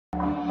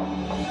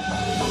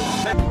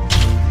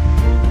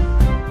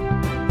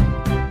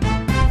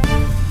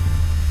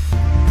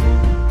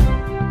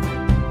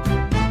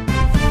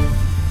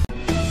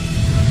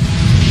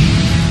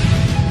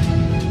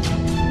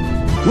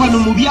Wano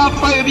mu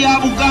byafaayo bya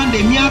Buganda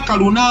emyaka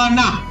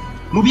 8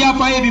 mu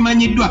byafaayo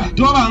ebimanyiddwa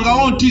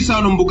tewabangawo ntiisa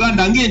wano mu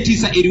Buganda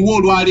ng'entiisa eriwo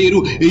olwaleero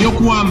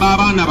ey'okuwamba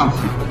abaana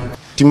baffe.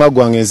 Mutima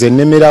gwange nze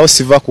nnemerawo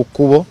siva ku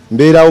kkubo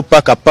mbeerawo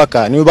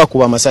paka niwe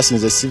bakuba amasasi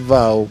nze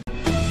sivaawo.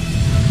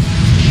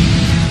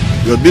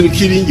 You have been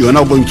killing, you are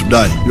now going to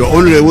die. Your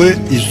only way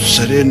is to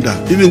surrender.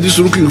 Even this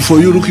looking for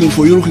you,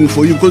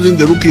 because in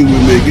the looking we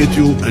may get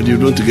you and you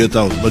don't get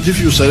out. But if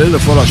you surrender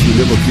for us, we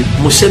never kill.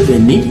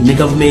 Museveni ne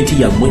government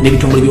yammwe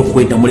n'ebitongole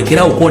by'okwenda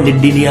mulekera okukonda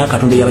eddiini ya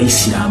Katonda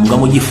y'Abayisiraamu nga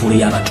mugifuule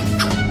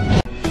y'abatuntu.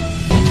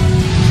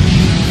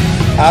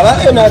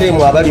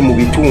 Abakenaremu abali mu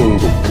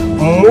bitundu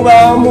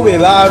mubaamu be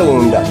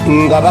baalonda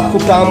nga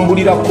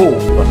bakutambulirako.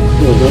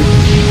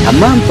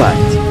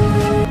 Amampaati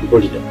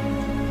mpulira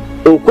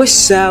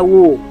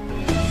okwessaawo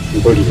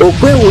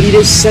okwewulira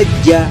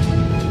essajja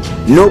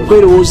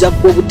n'okwerowooza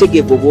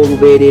kw'obutegevu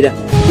bw'olubeerera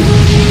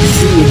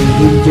si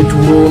engeri gye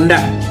tulonda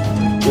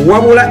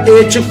wabula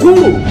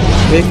ekikulu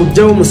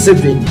ekugjawo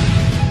Museveni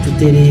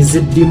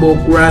tutereeze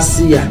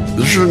demokrasiya.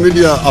 The social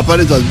media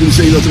apparatus has been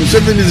saying that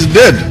Museveni is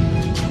dead.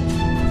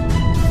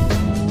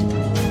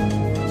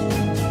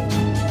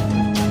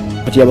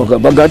 Kati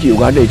bagamba nti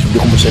Uganda etudde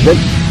ku Museveni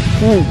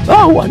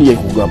wani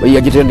yekugamba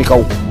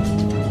yagitendekawo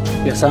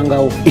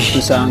yasangawo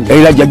tusange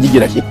era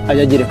jagigira ki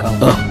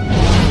ajagirekawo.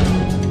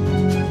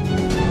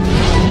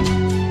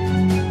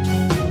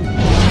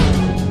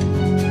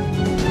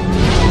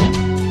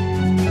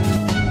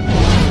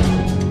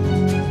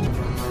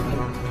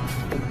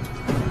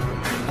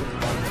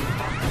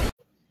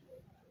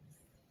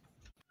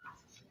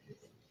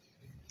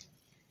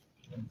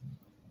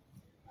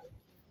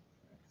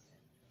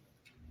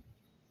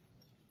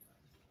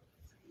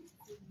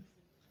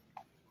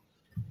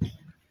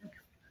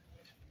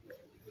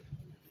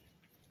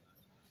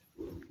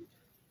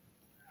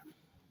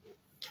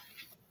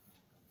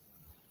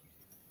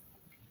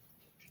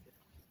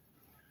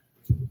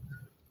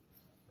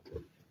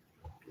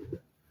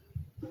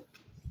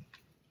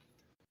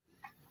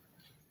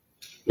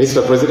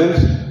 Mr. President,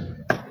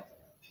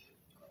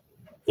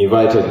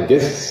 invited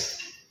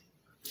guests,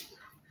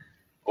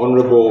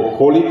 honorable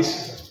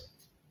colleagues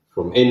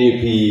from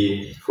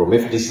NUP, from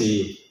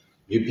FDC,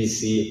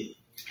 UPC,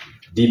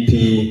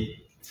 DP,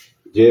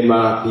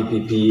 JMA,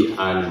 PPP,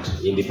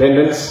 and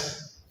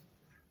independents,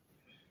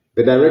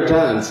 the director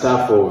and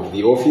staff of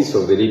the office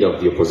of the leader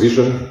of the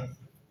opposition,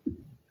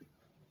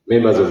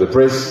 members of the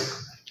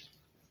press,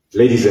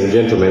 ladies and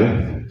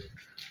gentlemen,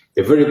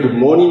 a very good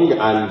morning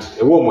and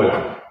a warm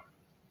welcome.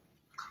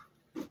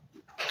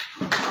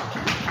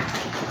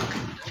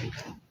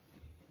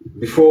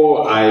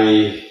 Before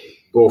I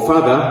go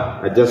further,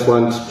 I just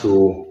want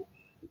to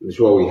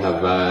ensure we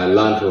have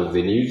learned of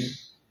the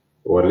news,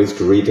 or at least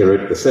to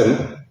reiterate the same.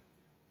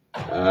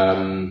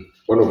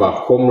 One of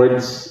our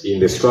comrades in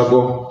the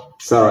struggle,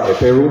 Sarah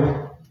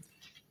Eperu,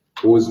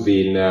 who's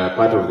been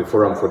part of the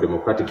Forum for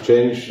Democratic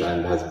Change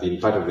and has been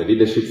part of the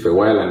leadership for a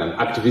while and an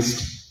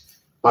activist,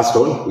 passed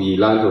on. We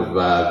learned of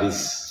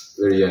this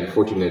very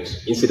unfortunate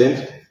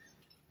incident.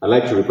 I'd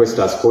like to request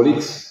our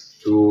colleagues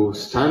to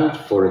stand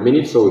for a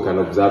minute so we can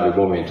observe a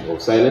moment of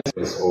silence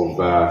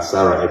of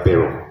Sarah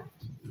Eperu.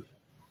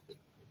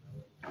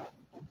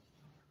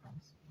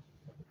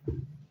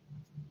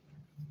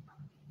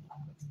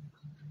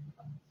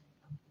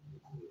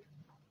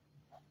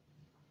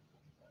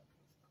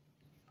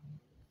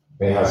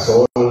 May her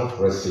soul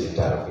rest in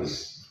eternal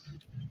peace.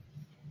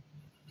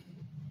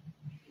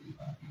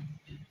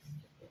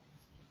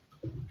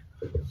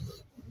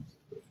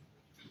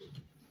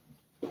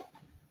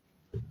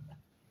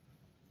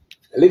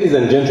 Ladies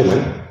and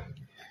gentlemen,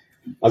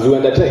 as we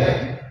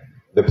undertake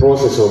the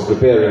process of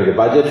preparing the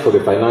budget for the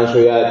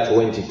financial year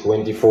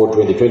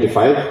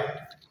 2024-2025,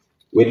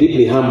 we're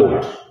deeply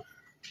humbled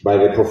by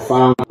the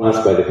profound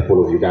ask by the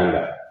people of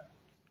Uganda.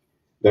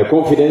 Their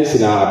confidence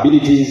in our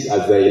abilities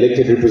as their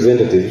elected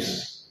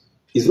representatives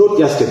is not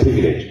just a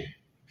privilege,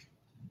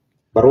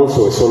 but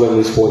also a solemn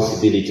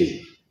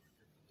responsibility.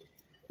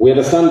 We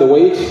understand the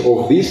weight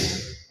of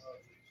this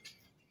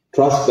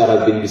trust that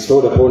has been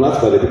bestowed upon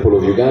us by the people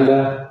of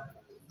Uganda,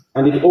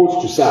 and it ought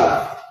to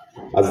serve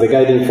as the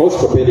guiding force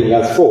propelling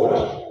us forward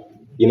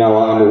in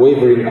our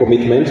unwavering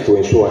commitment to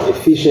ensure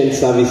efficient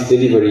service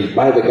delivery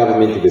by the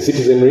government to the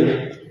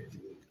citizenry,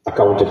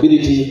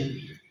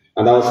 accountability,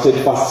 and our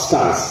steadfast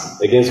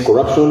stance against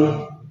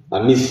corruption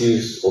and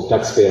misuse of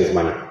taxpayers'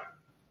 money.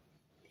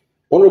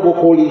 Honorable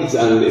colleagues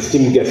and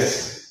esteemed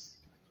guests,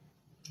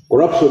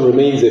 corruption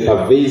remains a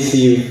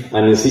pervasive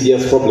and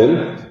insidious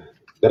problem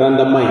that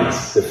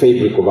undermines the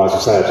fabric of our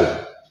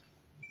society.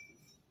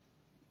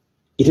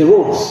 It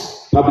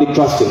erodes public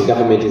trust in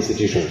government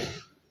institutions.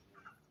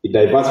 It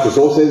diverts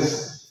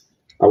resources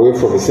away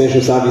from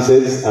essential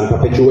services and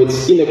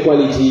perpetuates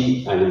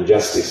inequality and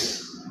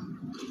injustice.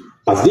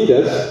 As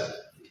leaders,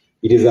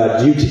 it is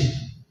our duty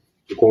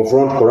to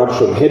confront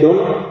corruption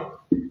head-on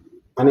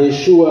and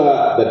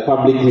ensure that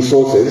public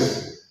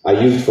resources are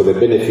used for the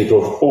benefit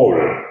of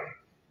all,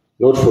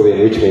 not for the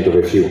enrichment of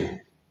a few.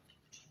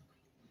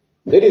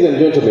 Ladies and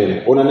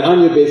gentlemen, on an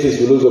annual basis,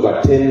 we lose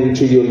over 10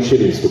 trillion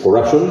shillings to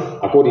corruption,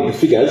 according to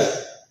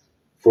figures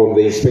from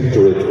the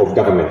Inspectorate of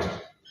Government.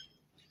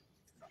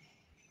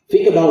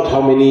 Think about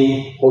how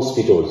many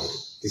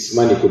hospitals this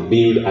money could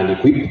build and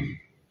equip,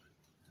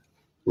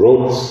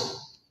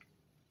 roads,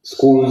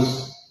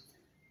 schools,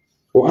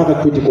 or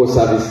other critical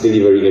service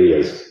delivery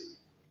areas.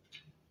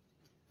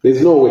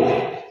 There's no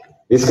way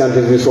this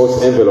country's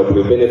resource envelope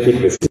will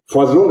benefit the city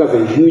for as long as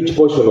a huge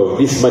portion of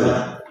this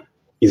money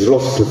is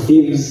lost to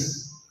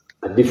thieves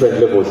at different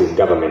levels in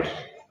government.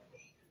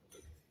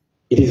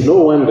 It is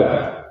no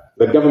wonder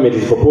that government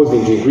is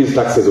proposing to increase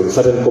taxes on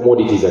certain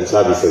commodities and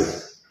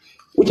services,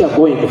 which are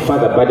going to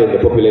further burden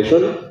the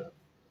population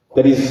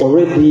that is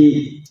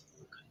already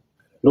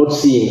not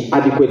seeing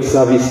adequate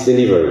service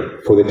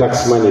delivery for the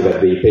tax money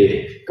that they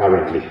pay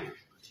currently.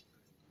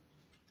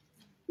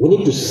 We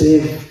need to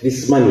save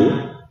this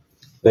money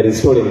that is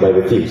stolen by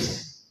the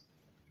thieves.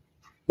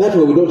 That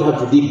way we don't have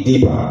to dig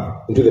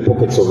deeper into the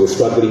pockets of the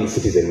struggling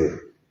citizenry.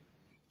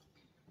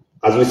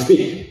 As we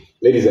speak,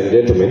 ladies and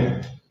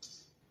gentlemen,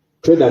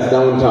 traders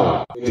downtown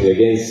are fighting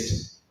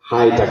against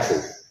high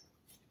taxes.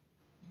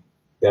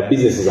 Their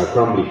businesses are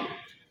crumbling.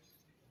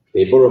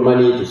 They borrow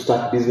money to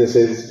start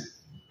businesses,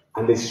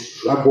 and they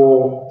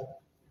struggle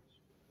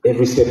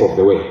every step of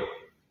the way.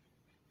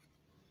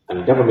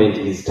 And government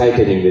is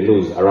tightening the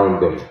noose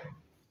around them.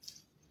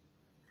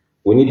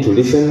 We need to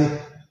listen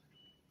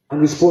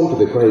and respond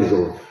to the cries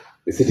of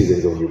the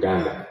citizens of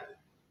Uganda.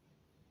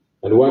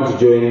 And we want to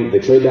join the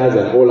traders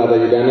and all other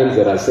Ugandans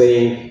that are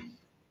saying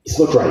it's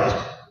not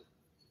right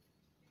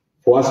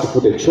for us to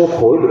put a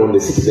chokehold on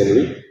the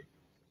citizenry,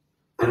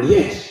 and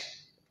yet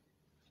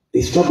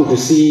they struggle to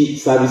see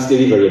service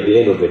delivery at the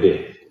end of the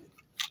day.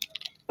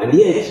 And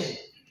yet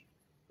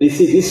they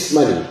see this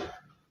money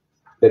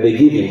that they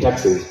give in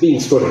taxes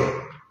being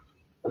stolen.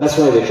 And that's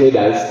why the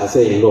traders are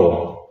saying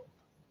no.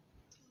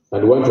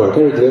 And we want to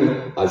encourage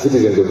them as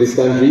citizens of this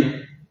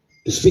country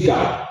to speak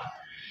out.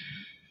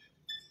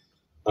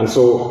 And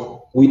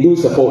so we do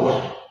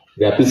support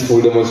their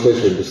peaceful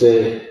demonstration to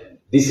say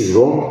this is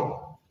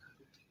wrong,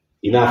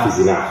 enough is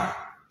enough.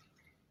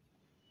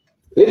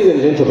 Ladies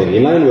and gentlemen,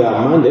 in line with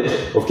our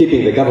mandate of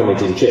keeping the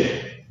government in check,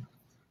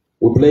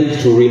 we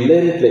pledge to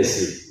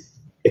relentlessly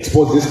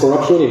expose this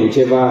corruption in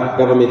whichever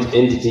government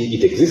entity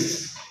it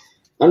exists,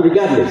 and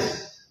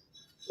regardless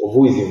of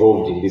who is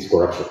involved in this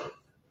corruption.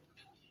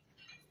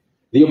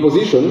 The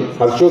opposition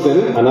has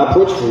chosen an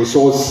approach to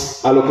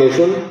resource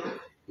allocation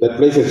that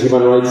places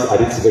human rights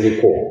at its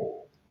very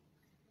core.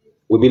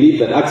 We believe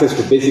that access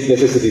to basic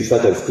necessities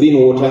such as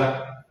clean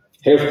water,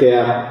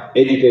 healthcare,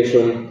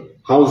 education,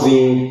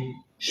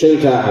 housing,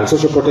 shelter, and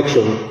social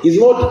protection is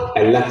not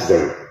a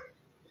luxury,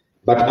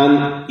 but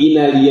an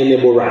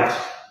inalienable right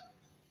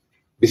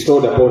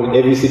bestowed upon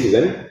every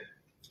citizen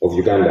of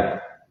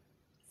Uganda.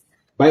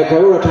 By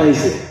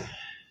prioritizing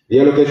the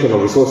allocation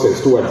of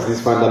resources towards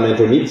these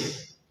fundamental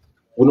needs,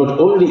 we not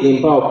only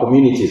empower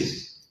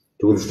communities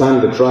to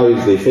withstand the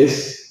trials they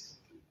face,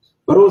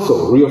 but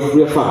also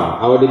reaffirm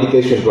our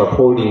dedication to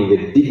upholding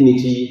the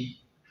dignity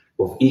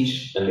of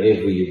each and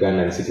every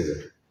Ugandan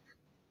citizen.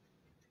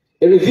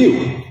 A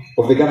review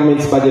of the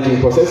government's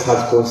budgeting process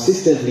has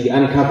consistently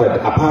uncovered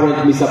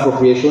apparent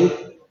misappropriation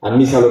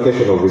and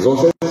misallocation of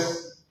resources,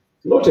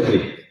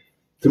 notably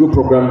through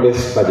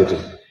program-based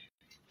budgeting.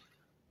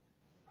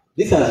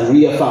 This has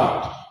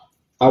reaffirmed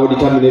our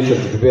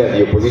determination to prepare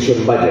the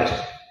opposition budget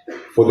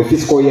for the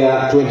fiscal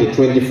year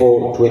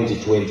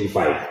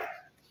 2024-2025.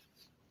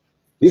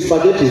 This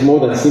budget is more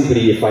than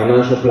simply a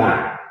financial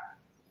plan.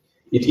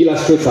 It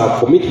illustrates our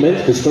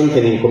commitment to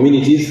strengthening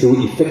communities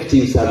through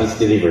effective service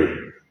delivery.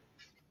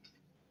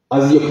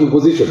 As the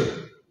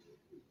opposition,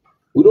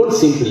 we don't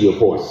simply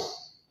oppose.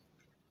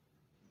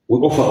 We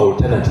offer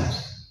alternatives.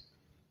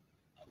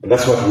 And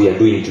that's what we are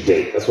doing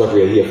today. That's what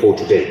we are here for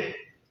today.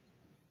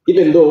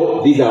 Even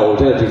though these are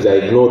alternatives are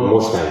ignored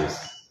most times.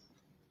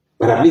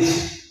 But at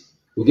least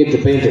we get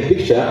to paint a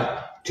picture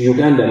to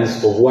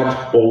Ugandans of what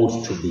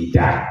ought to be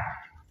done.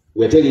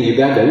 We're telling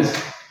Ugandans,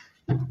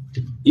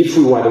 if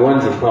we were the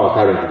ones in power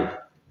currently,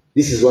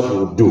 this is what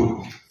we would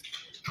do.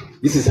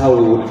 This is how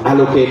we would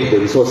allocate the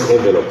resource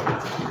envelope.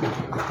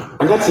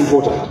 And that's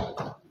important,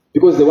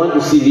 because they want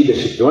to see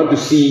leadership. They want to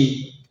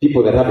see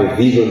people that have a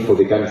vision for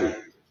the country.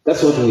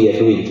 That's what we are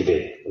doing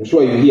today. I'm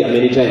sure you hear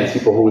many times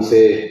people who will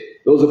say,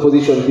 those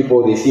opposition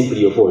people, they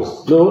simply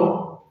oppose.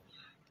 No.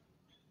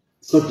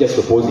 It's not just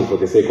opposing for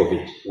the sake of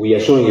it. We are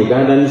showing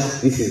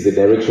Ugandans this is the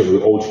direction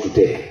we ought to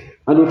take.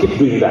 And we'll keep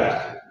doing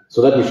that,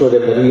 so that we show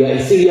them that we are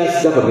a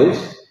serious government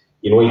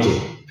in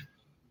waiting.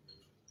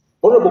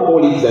 Honorable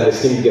colleagues and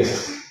esteemed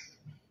guests,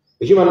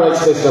 the human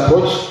rights-based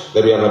approach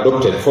that we have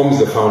adopted forms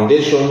the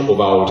foundation of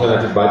our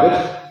alternative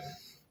budget,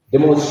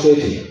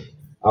 demonstrating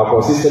our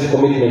consistent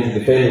commitment to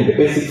defending the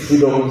basic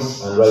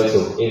freedoms and rights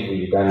of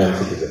every Ugandan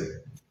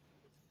citizen.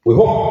 We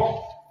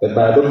hope that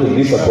by adopting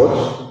this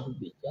approach,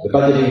 the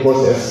budgeting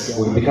process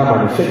will become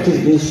an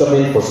effective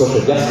instrument for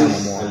social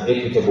justice and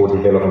equitable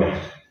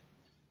development.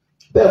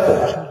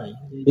 Therefore,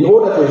 in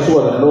order to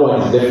ensure that no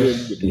one is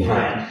left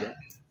behind,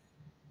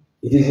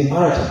 it is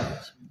imperative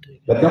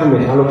that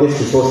government allocates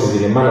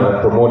resources in a manner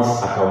that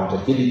promotes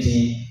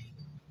accountability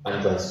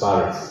and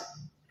transparency.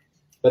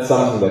 That's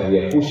something that we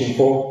are pushing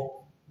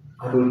for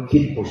and will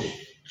keep pushing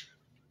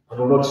and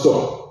will not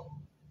stop.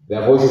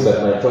 There are voices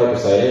that might try to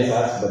silence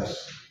us, but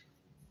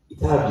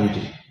it's our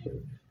duty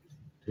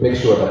to make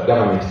sure that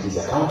government is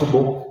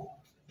accountable,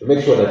 to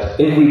make sure that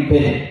every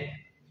penny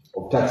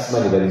of tax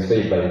money that is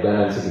paid by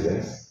Ugandan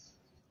citizens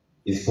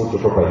is put to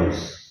proper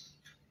use.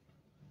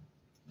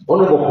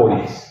 Honorable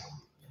colleagues,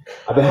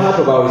 at the heart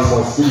of our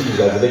responsibilities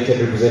as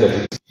elected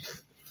representatives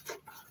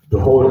to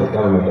hold the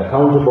government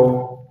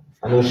accountable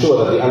and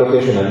ensure that the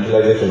allocation and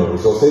utilization of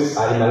resources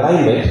are in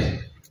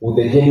alignment with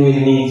the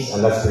genuine needs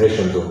and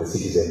aspirations of the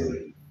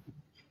citizenry.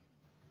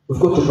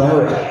 We've got to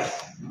prioritize.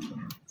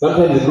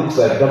 Sometimes it looks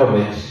like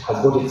government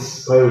has got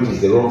its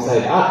priorities the wrong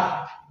side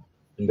up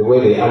in the way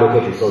they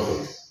allocate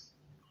resources.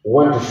 We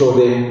want to show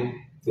them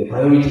the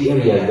priority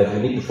areas that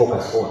we need to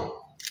focus on.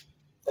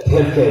 That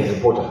healthcare is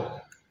important.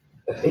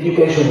 That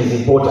education is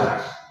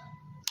important.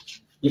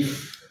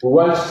 If we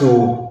want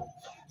to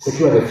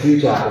secure the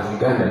future of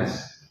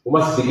Ugandans, we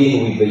must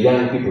begin with the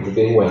young people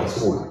today who are in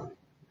school.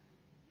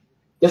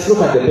 Just look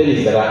at the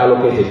pennies that are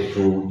allocated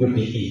to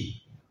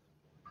UPE,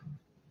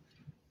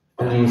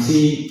 and you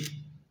see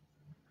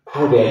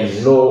how there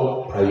is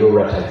no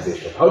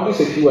prioritization. How do you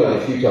secure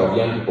the future of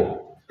young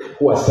people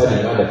who are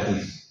studying under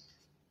trees,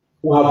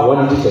 who have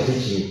one teacher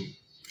teaching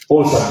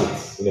all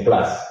subjects in a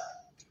class?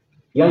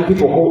 Young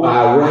people who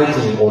are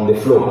writing on the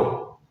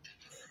floor,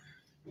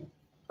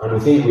 and we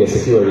think we are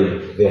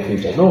securing their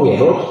future. No, we are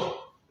not.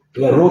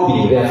 We are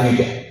robbing their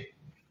future.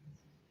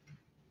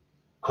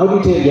 How do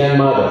you tell young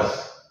mothers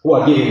who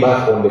are giving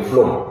birth on the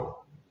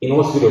floor in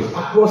hospitals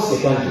across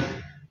the country,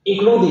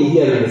 including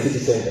here in the city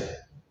center?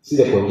 See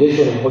the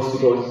congestion in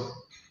hospitals.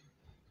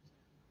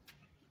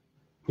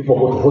 People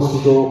go to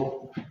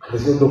hospital and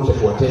there's no doctor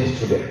to attend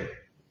to them.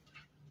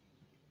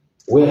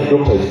 Where the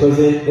doctor is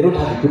present, they don't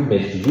have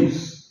equipment to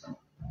use.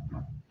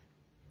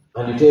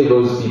 And you tell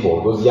those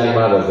people, those young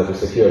mothers that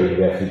are securing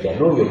their future,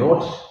 no, you're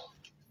not.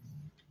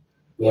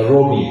 We are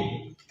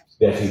robbing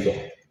their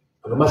future.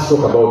 And we must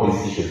talk about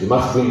these issues. We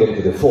must bring them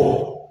to the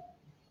fore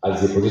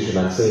as a position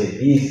and say,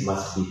 these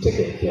must be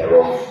taken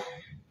care of.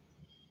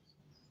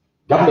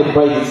 Government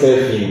prides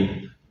itself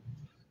in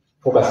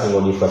focusing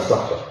on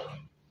infrastructure.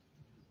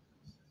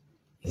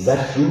 Is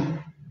that true?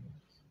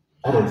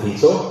 I don't think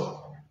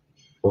so.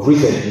 Of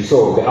recent, you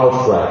saw the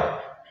outcry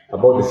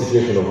about the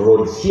situation of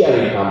roads here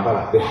in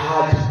Kampala, the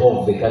heart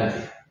of the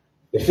country,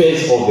 the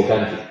face of the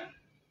country,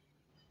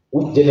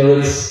 which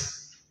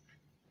generates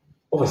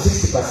over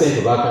 60%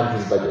 of our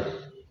country's budget.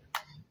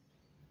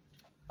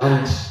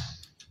 And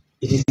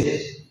it is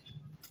dead.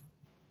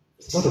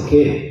 It's not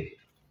okay.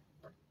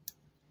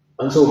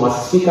 And so we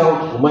must speak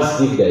out, we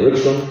must give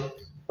direction,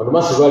 and we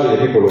must rally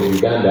the people of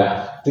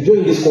Uganda to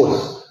join this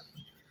cause.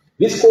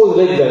 This cause,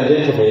 ladies and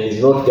gentlemen,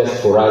 is not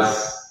just for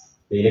us,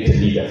 the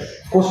elected leaders.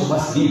 Of course, we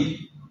must lead.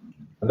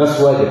 And that's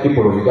why the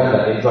people of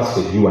Uganda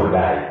entrusted you and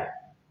I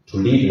to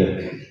lead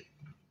them,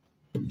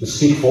 to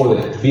speak for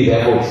them, to be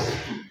their voice.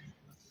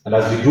 And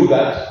as we do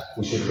that,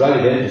 we should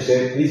rally them to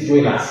say, please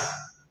join us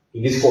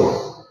in this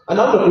cause. And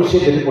I would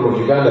appreciate the people of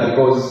Uganda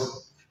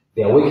because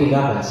they are waking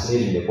up and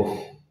smelling the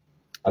coffee.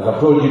 As I've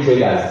told you,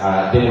 traders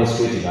are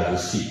demonstrating as we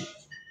speak.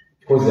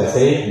 Because they're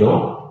saying,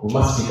 no, we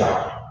must speak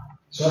out.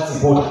 So that's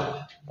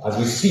important. As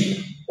we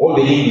speak, all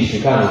the English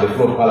we can on the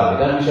floor of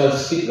Parliament, and we shall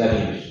speak that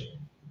English.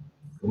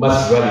 We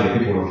must rally the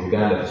people of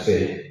Uganda to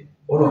say,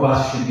 all of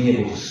us should be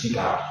able to speak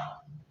out.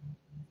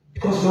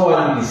 Because no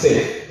one will be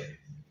safe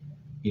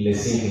in a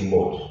sinking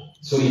boat.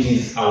 So it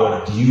is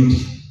our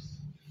duty,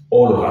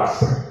 all of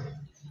us,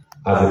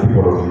 as the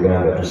people of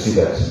Uganda, to see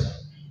that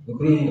we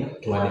bring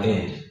to an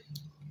end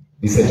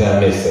this entire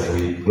mess that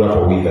we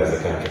grapple with as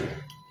a country.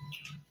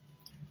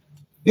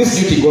 This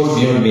duty goes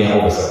beyond mere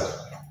oversight.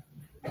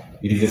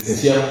 It is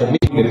essential for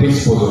committing the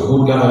principles of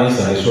good governance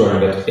and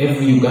ensuring that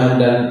every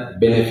Ugandan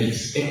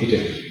benefits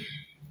equitably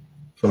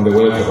from the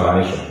wealth of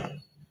our nation.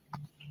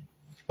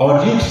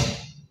 Our duty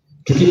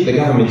to keep the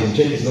government in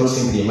check is not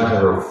simply a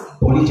matter of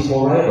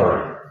political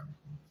rivalry.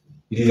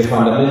 It is a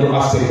fundamental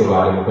aspect of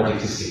our democratic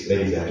system,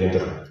 ladies and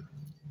gentlemen.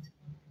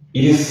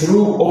 It is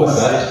through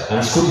oversight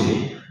and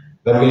scrutiny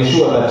that we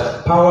ensure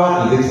that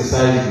power is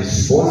exercised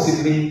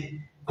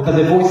responsibly and that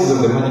the voices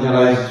of the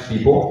marginalized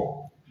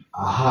people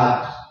are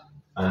heard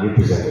and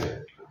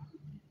represented.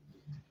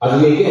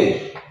 As we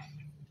engage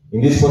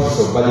in this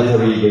process of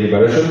budgetary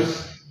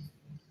deliberations,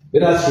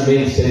 let us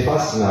remain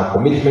steadfast in our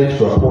commitment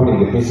to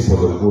upholding the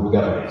principles of good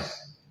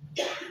governance.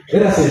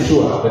 Let us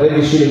ensure that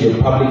every shilling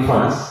of public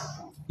funds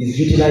is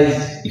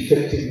utilized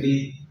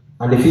effectively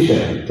and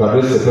efficiently to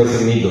address the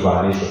pressing needs of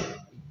our nation.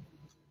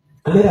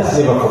 And let us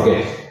never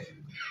forget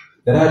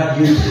that our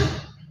duty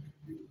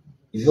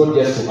is not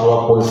just to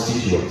our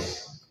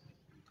constituents,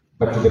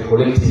 but to the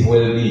collective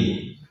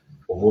well-being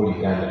of all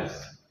Ugandans.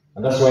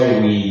 And that's why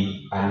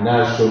we are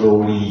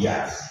national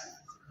leaders.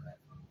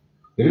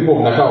 The people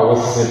of Nakawa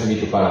West sent me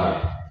to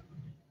Parliament,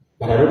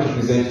 but I don't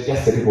represent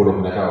just the people of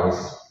Nakawa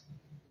West.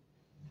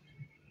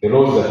 The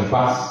laws that we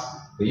pass,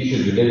 the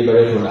issues we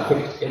deliberate on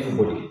affect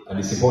everybody, and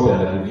it's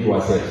important that we view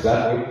ourselves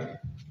that way,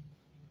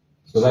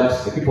 so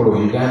that the people of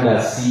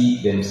Uganda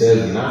see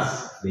themselves in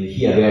us, they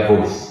hear their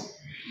voice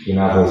in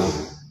our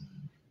voices.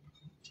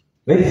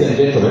 Ladies and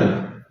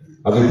gentlemen,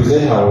 as we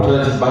present our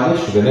alternative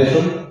budget to the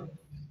nation,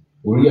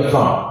 we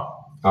reaffirm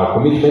our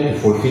commitment to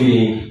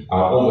fulfilling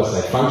our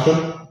oversight function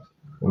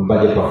on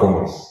budget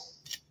performance.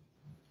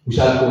 We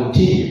shall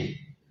continue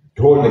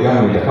to hold the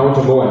government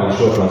accountable and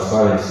ensure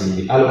transparency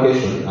in the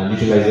allocation and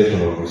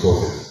utilization of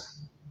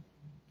resources,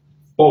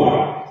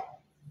 all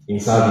in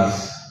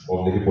service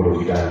of the people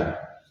of Uganda.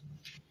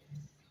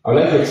 I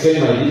would like to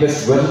extend my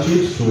deepest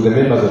gratitude to the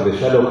members of the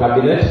Shadow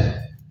Cabinet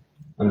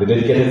and the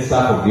dedicated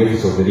staff of the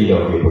Office of the Leader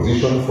of the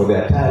Opposition for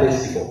their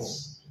tireless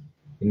efforts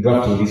in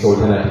drafting this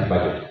alternative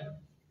budget.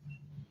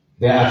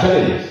 There are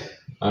challenges,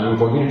 and we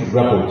continue to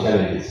grapple with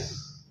challenges.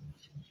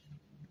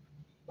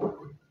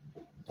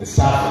 The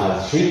staff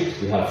has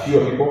shrinked, we have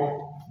fewer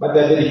people, but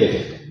they're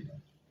dedicated,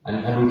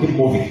 and we'll keep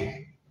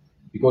moving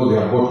because we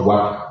have got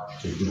work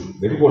to do.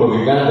 The people of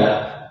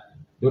Uganda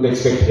don't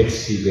expect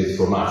excuses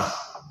from us.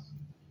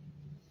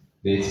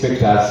 They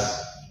expect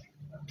us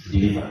to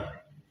deliver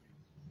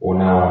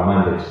on our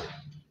mandate.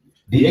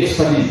 The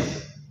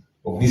expertise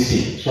of this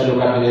team, Shadow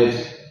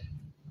Cabinet,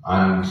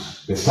 and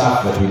the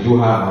staff that we do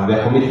have and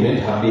their commitment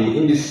have been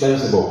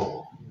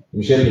indispensable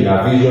in shaping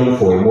our vision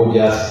for a more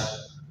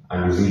just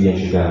and resilient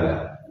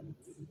Uganda.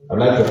 I'd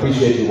like to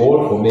appreciate you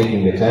all for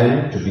making the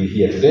time to be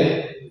here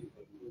today.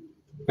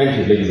 Thank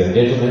you, ladies and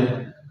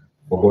gentlemen,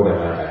 for God and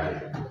my country.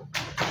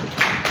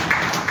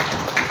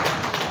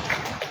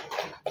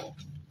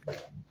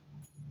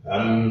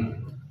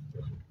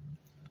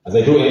 As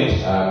I do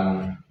end,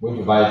 I'm going to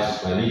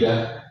invite my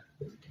leader,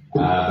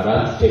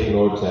 Baran, to take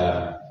note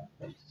that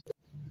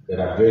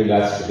have joined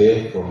us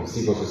today from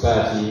civil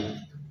society.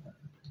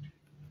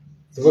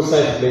 Civil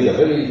society plays a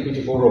very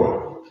critical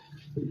role,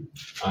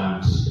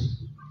 and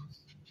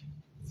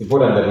it's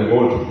important that we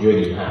all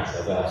join in hands.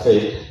 As I have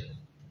said,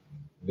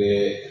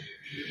 the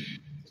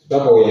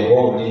struggle we are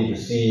involved in to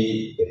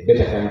see a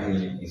better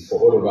country is for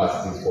all of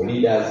us. It is for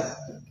leaders,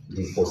 it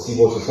is for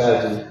civil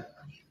society,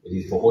 it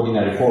is for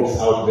ordinary folks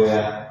out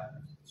there,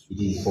 it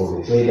is for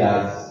the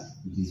traders,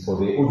 it is for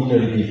the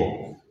ordinary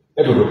people,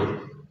 everybody.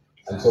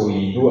 And so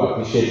we do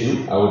appreciate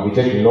you. I will be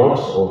taking note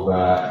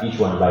of each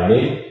one by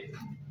name.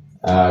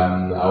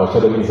 Our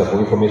Shadow Minister for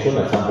Information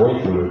at some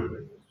point will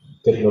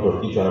take note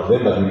of each one of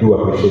them, but we do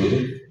appreciate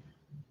you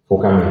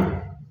for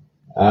coming.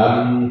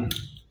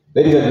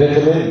 Ladies and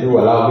gentlemen, do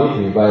allow me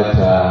to invite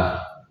our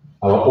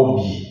OB.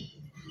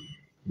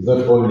 He's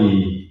not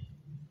only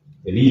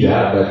a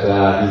leader,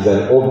 but he's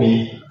an OB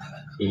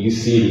in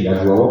this city.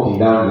 As we were walking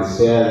down the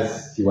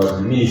stairs, he was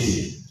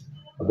reminiscing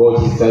about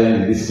his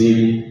time in this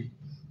city,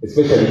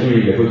 especially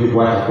during the Project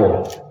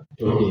Waterfall,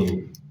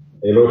 talking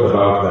a lot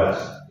about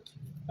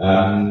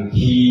that.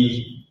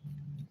 He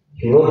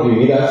will not be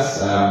with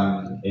us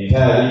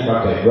entirely. In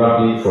fact, I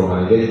grabbed him from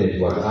an engagement he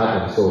was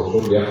at, and so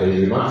shortly after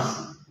his remarks,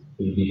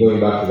 he'll be going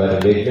back to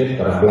that engagement,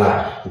 but I'm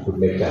glad he could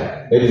make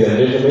time. Ladies and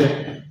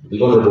gentlemen,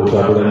 the Honorable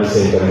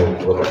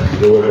Okulungamya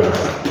Robert, you're welcome,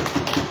 sir.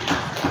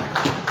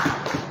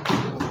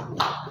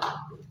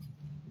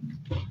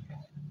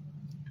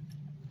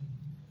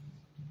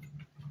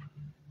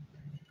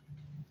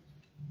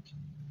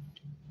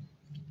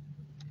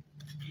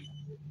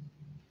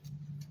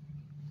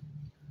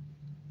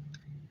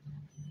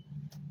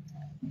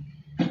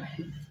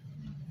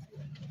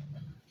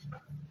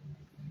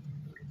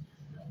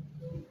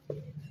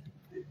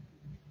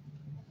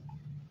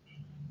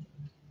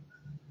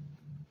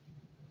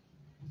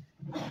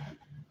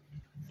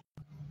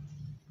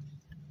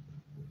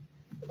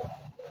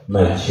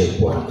 Mic check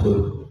 1,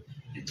 2.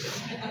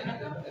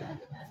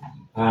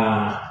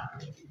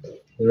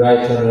 The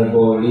Right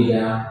Honourable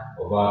Leader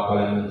of our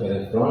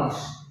Parliamentary Front,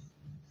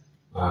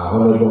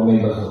 Honourable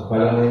Members of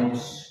Parliament,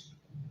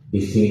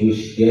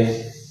 distinguished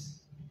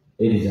guests,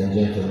 ladies and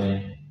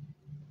gentlemen,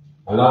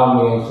 allow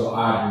me also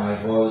add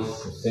my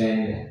voice to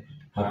send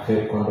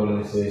heartfelt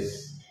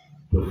condolences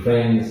to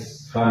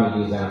friends,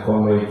 families and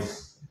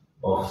comrades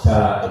of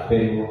Sarah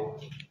Epelu,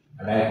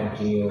 and I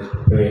continue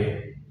to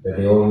pray that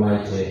the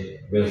Almighty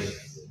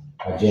rests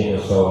a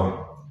gentle soul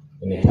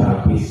in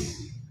eternal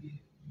peace.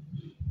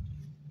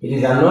 It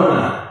is an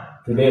honor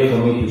today for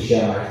me to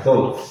share my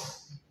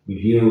thoughts with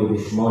you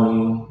this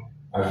morning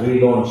as we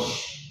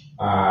launch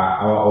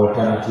our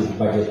alternative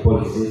budget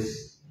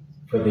policies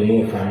for the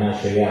new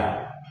financial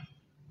year.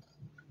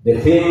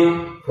 The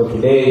theme for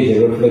today is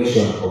a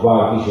reflection of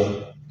our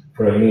vision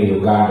for a new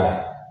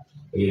Uganda,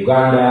 a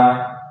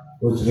Uganda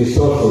whose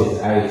resources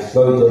are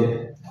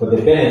exploited for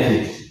the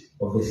benefit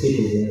of the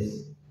citizens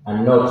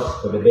and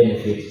not for the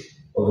benefit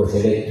of a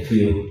select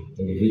few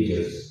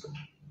individuals.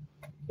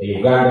 A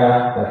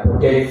Uganda that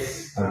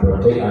protects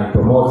and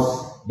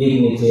promotes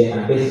dignity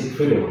and basic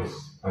freedoms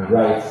and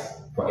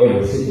rights for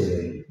every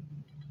citizen.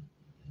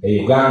 A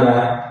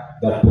Uganda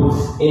that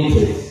puts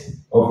interests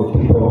of the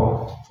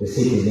people, the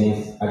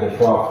citizens, at the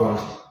forefront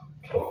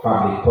of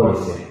public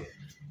policy.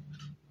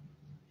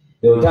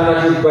 The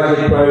alternative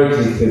budget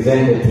priorities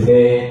presented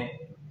today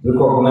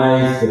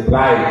recognize the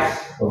plight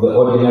of the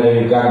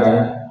ordinary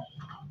Ugandan,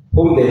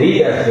 whom the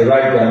leaders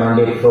derive their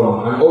mandate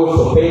from, and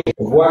also pay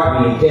of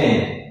what we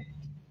intend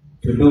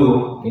to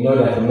do in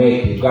order to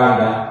make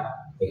Uganda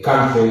a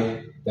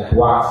country that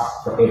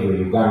works for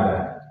every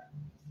Ugandan.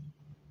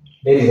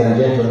 Ladies and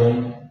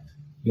gentlemen,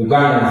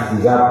 Ugandans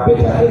deserve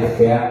better health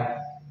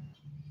care,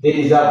 they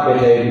deserve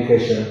better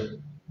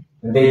education,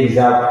 and they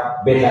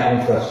deserve better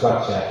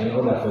infrastructure in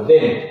order for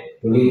them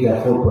to reach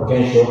their full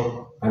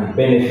potential and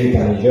benefit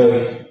and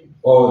enjoy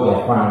all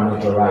their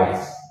fundamental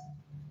rights.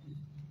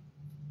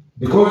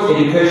 Because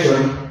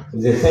education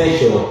is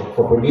essential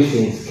for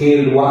producing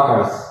skilled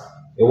workers,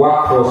 a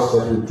workforce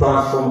that will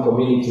transform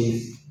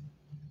communities,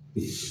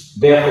 it's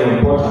therefore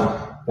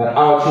important that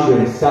our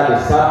children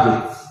study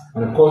subjects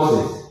and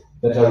courses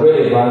that are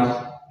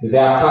relevant to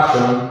their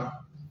passion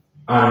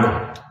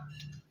and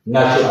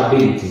natural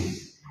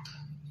abilities.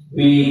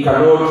 We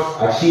cannot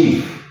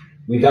achieve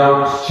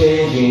without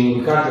changing,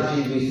 we can't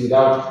achieve this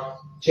without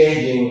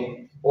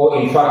changing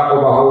or in fact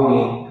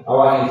overhauling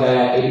our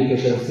entire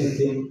education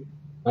system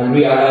and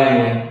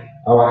realigning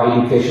our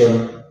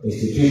education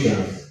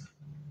institutions.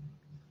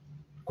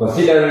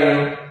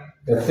 Considering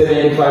that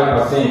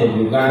 75% of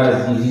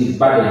Uganda's disease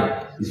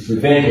burden is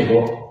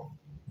preventable,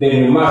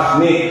 then we must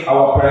make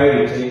our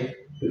priority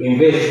to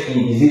invest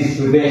in disease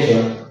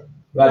prevention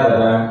rather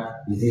than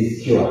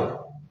disease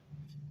cure.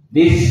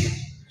 This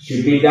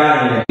should be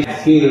done in a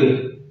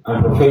skilled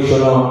and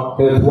professional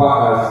health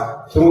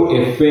workers through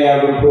a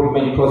fair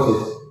recruitment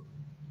process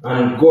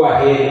and go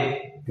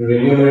ahead to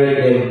remunerate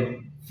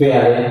them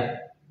fairly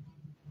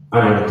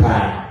and on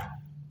time.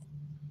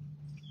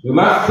 We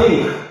must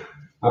think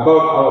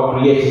about our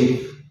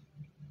creative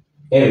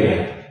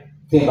area.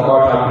 Think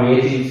about our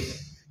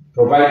creatives,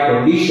 provide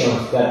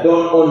conditions that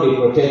don't only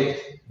protect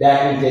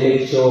their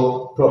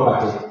intellectual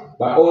property,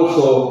 but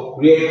also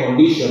create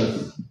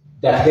conditions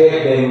that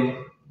help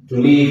them to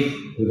live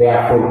to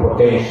their full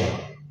potential.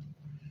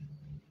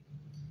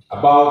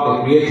 About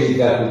the creatives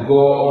that would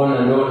go on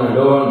and on and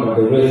on, but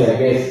the rest, I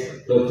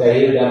guess, Dr.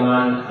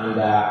 Hilderman and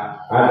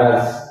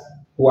others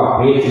who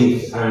are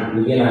creatives and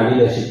within our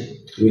leadership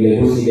will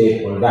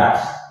elucidate on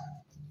that.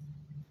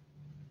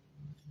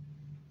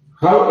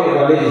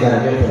 However, ladies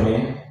and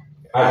gentlemen,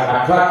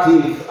 as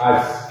attractive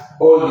as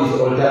all these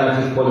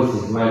alternative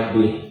policies might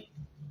be,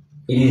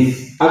 it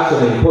is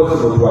actually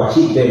impossible to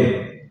achieve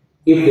them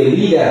if the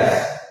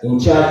leaders in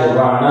charge of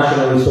our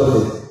national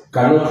resources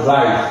cannot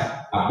rise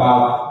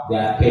above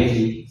their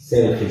petty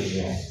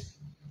selfishness.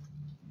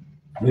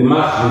 We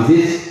must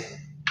resist,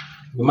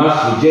 we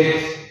must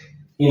reject,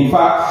 in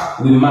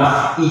fact, we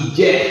must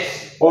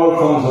eject all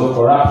forms of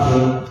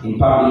corruption in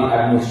public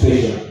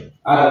administration.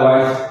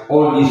 Otherwise,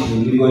 all this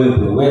will be going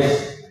to the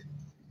west.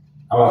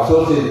 Our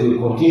sources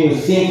will continue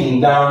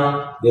sinking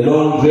down the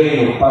long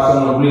drain of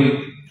personal greed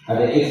at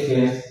the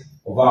expense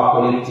of our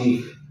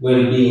collective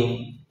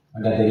well-being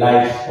and at the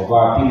lives of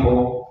our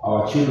people,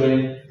 our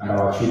children, and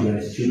our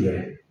children's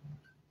children.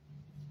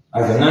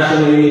 As a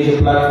national unity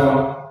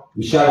platform,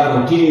 we shall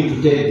continue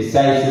to take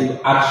decisive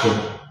action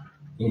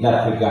in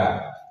that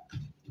regard.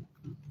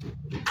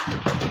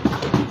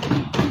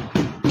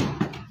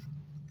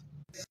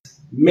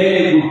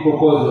 Many good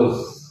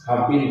proposals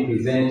have been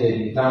presented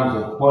in terms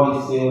of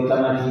policy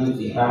alternatives,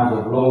 in terms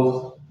of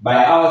laws,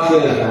 by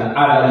ourselves and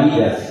other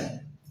leaders.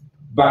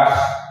 But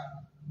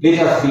let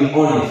us be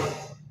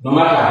honest, no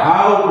matter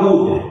how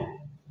good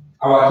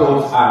our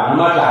thoughts are,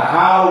 no matter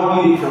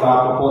how beautiful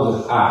our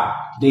proposals are,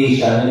 they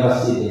shall never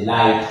see the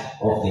light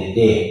of the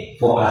day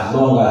for as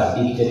long as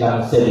Dictator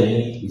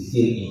Museveni is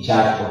still in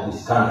charge of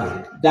this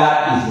country.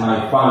 That is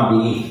my firm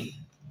belief.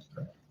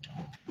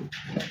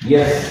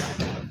 Yes,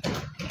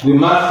 we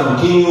must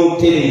continue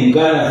telling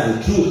Ugandans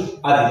the truth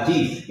as it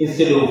is,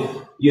 instead of,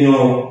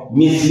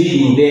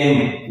 misleading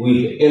them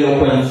with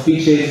eloquent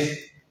speeches.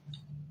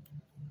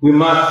 We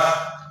must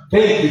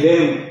paint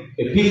them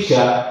a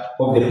picture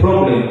of the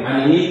problem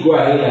and indeed go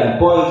ahead and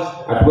point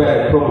at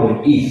where the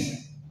problem is.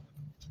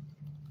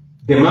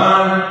 The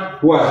man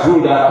who has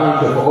ruled our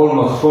country for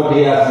almost 40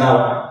 years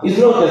now is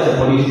not just a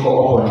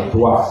political opponent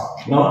to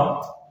us,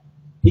 no.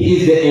 He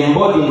is the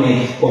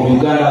embodiment of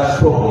Uganda's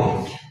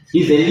problems. He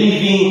is a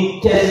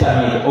living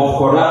testament of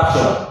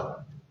corruption.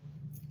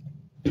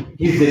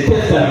 He is the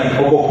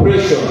testament of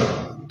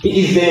oppression.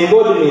 He is the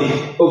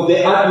embodiment of the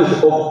abuse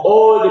of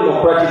all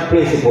democratic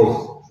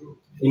principles.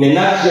 In a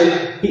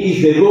nutshell, he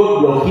is the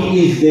roadblock,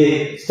 he is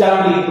the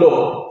stumbling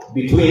block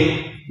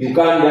between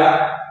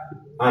Uganda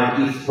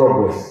and its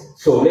progress.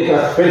 So let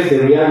us face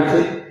the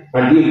reality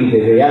and deal with the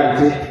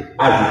reality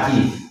as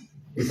it is.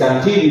 It's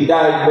until you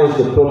diagnose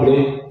the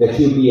problem that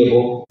you'll be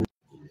able.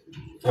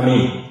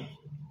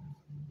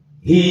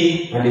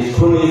 He and his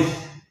cronies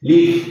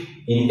live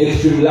in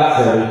extreme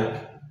luxury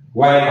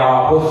while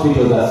our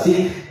hospitals are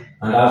sick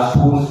and our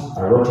schools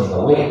are rotting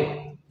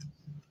away.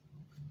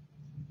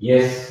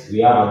 Yes,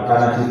 we have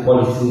alternative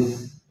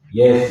policies.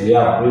 Yes, we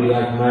have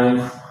brilliant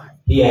minds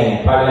here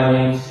in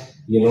Parliament,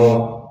 you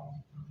know,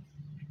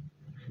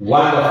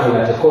 wonderful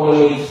at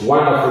economics,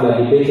 wonderful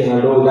at debating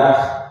and all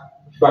that.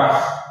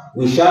 But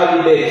we shall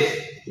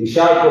debate, we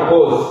shall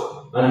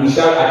propose, and we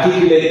shall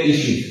articulate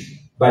issues.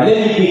 But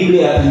let me be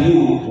clear to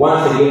you,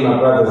 once again, my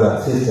brothers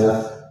and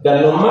sisters,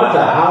 that no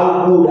matter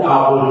how good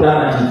our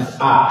alternatives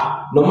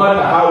are, no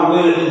matter how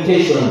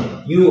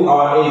well-intentioned you,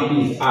 our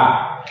MPs,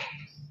 are,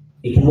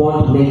 it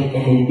won't make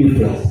any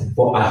difference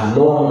for as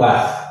long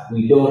as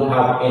we don't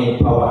have any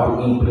power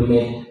to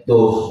implement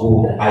those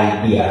good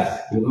ideas.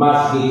 We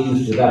must get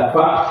used to that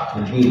fact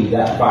and deal with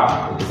that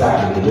fact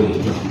exactly the way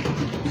it is.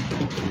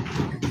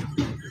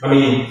 I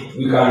mean,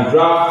 we can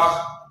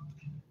draft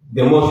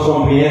the most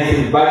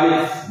comprehensive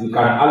budgets, we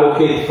can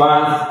allocate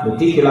funds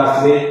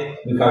meticulously,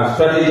 we can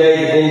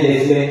strategize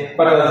endlessly,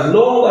 but as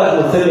long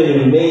as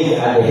Museveni remains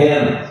at the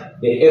helm,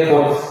 the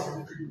efforts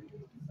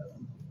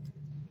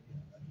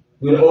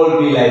will all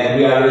be like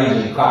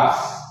rearranging cups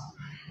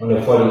on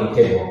a falling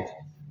table.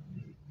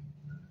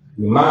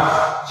 We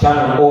must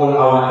channel all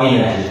our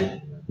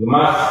energy, we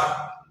must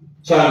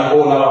channel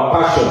all our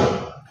passion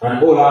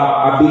and all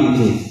our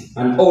abilities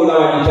and all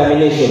our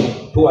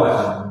determination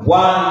towards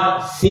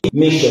one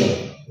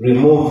mission: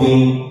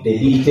 removing the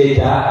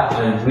dictator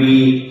and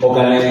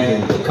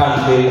reorganizing the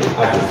country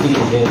as a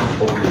citizen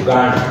of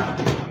Uganda.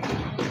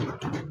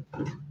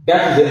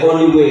 That is the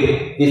only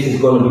way this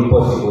is going to be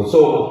possible.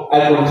 So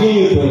I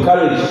continue to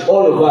encourage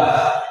all of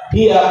us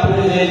here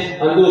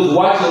present and those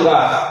watching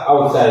us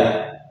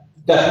outside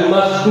that we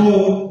must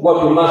do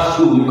what we must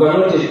do. You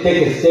cannot just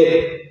take a step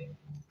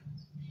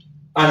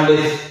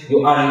unless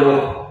you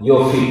unlock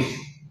your feet.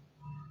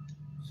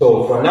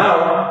 So for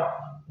now,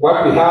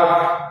 what we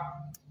have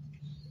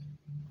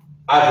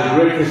as a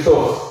great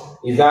resource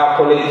is our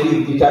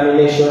collective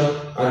determination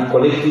and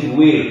collective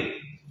will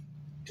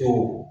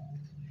to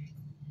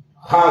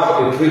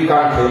have a free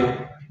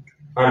country,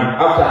 and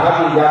after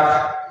having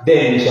that,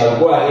 then we shall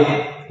go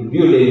ahead to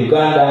build a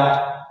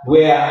Uganda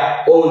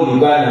where all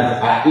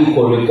Ugandans are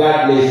equal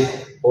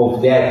regardless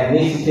of their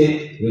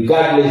ethnicity,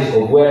 regardless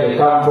of where they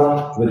come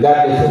from,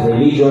 regardless of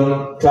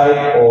religion,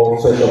 tribe, or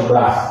social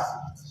class.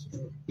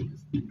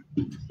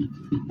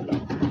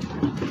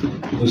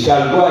 We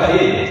shall go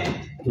ahead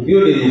to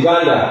build a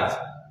Uganda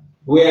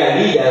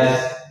where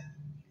leaders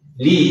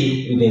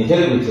lead with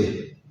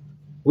integrity,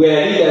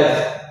 where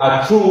leaders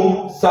are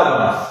true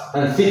servants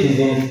and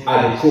citizens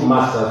are the true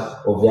masters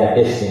of their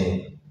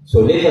destiny. So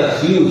let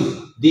us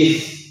use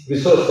this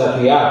resource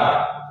that we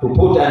have to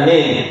put an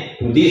end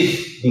to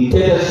this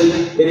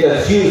dictatorship. Let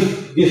us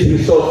use this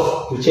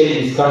resource to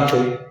change this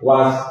country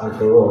once and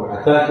for all.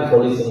 I thank you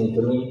for listening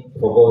to me,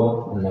 for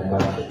God and my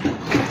country.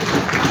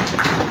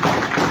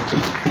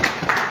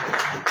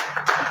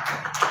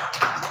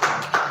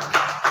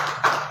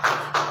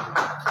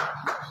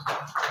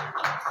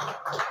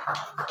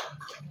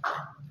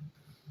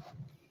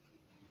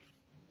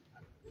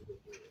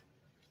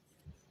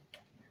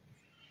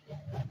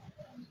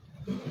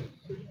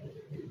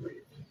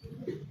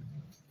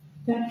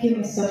 Thank you,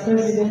 Mr.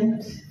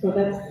 President, for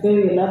that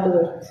very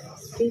elaborate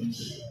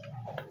speech.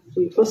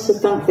 We also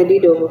thank the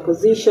Leader of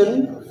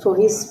Opposition for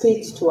his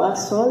speech to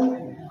us all.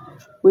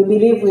 We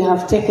believe we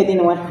have taken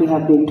in what we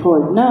have been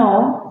told.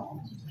 Now,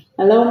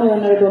 allow me,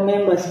 honorable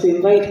members, to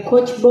invite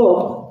Coach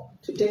Bob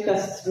to take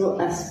us through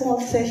a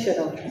small session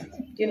of,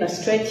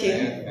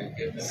 stretching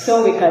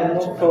so we can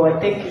move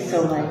forward. Thank you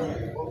so much.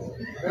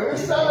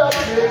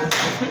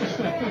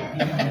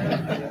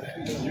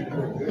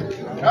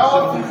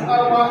 Now it's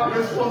our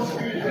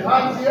responsibility.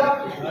 Hands here.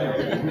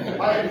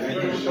 My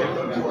invitation.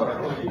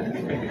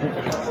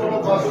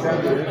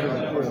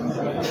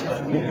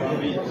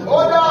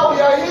 Order, we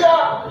are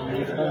here.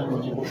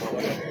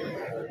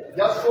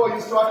 Just for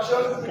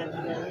instructions.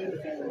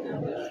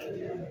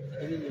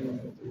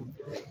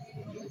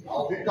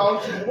 I'll be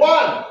counting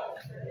one.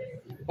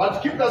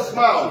 But keep the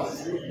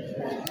smiles.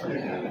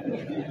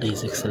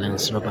 His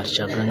Excellency Robert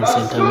Chagrani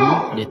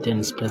Sentamu, the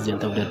 10th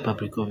President of the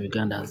Republic of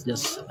Uganda, has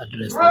just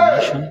addressed the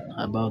nation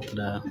about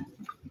the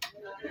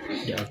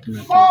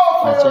alternative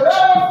budget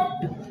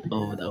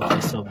of the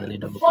Office of the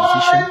Leader of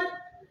Opposition.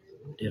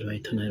 The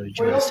Right Honorable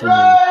Joel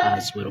Senyum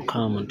has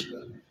welcomed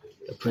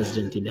the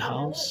President in the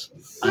House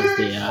as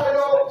they are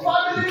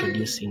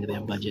introducing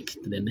their budget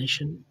to the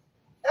nation.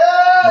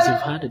 As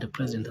you've heard, the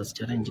President has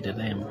challenged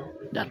them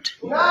that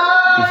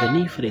even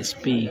if they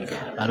speak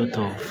a lot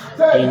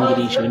of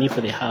English, even if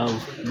they have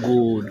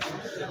good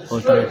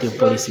alternative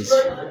policies,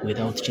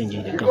 without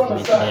changing the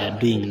government, they are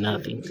doing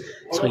nothing.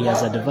 So he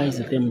has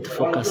advised them to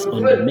focus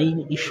on the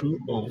main issue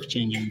of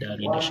changing the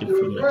leadership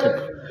from the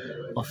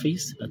top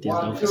office, that is the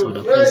office of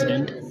the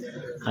President,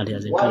 and he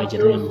has encouraged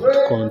them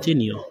to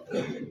continue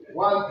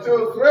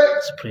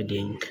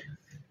spreading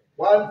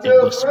the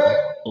gospel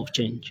of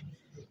change.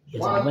 He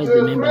has advised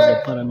the members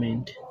of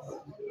Parliament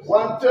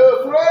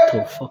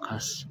to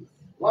focus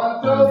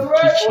on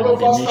teaching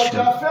the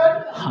nation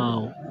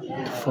how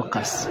to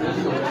focus,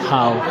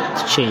 how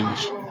to change.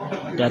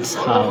 That's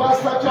how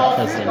the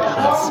President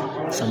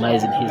has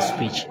summarizing his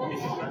speech,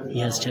 he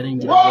has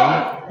challenged them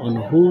on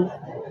who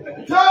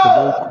to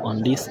work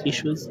on these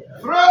issues.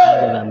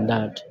 Other than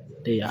that,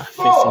 they are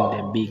facing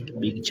the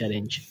big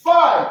challenge.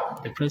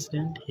 The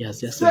president, he has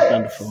just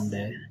returned from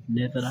the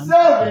Netherlands.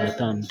 He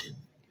returned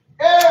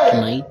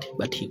tonight,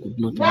 but he could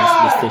not miss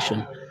the station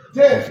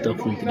of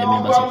talking to the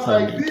members of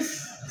parliament.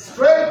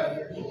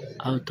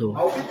 Out of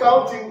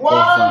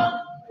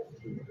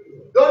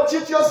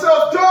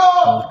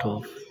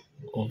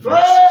over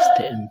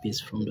 60 MPs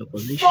from the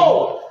opposition,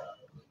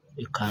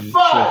 you can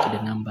check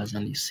the numbers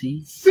and you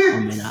see how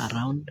many are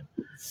around.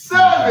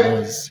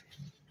 Because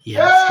he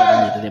has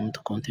challenged them to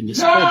continue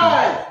spreading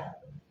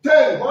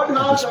the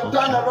gospel.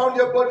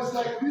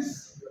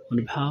 On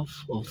behalf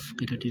of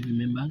Keto TV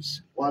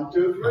members, and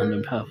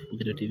on behalf of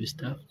Keto TV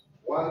staff,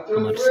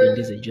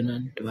 amatusindize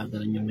Jonan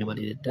tubagala nnyo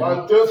mwebalire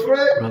ddala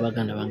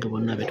olw'abaganda bange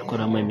bonna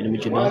betukolamu emirimu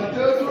gino.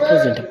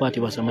 President Party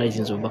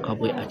wasummarizing obubaka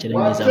bwe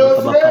akyeranyiriza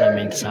ababaka ba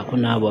Parliament ssaako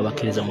n'abo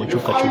abakkiriza mu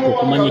nkyukakyuka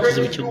okumanya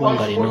ekizibu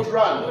ky'eggwanga lino.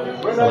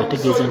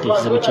 Abategeeza nti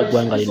ekizibu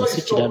ky'eggwanga lino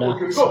si kirala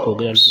si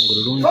kwogera luzungu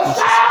lulungi,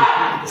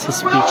 si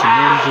speech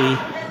nnungi,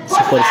 si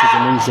policies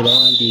ennungi ze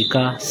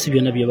bawandiika, si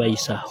byonna bye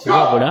bayisa,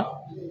 wabula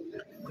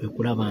kwe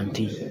kulaba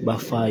nti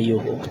bafaayo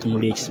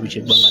okutunula ekizibu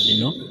ky'eggwanga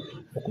lino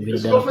okuviira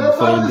ddala ku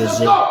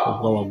bukulembeze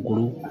obwa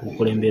waggulu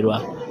obukulemberwa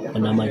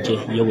bannamagye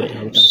Yoweri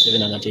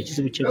Museveni nga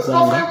ekizibu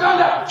ky'eggwanga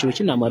kiwe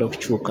kinaamala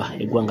okukyuka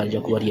eggwanga lijja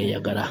kuba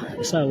lyeyagala.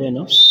 Essaawa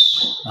eno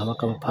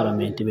ababaka ba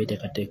Paalamenti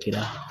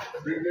beeteekateekera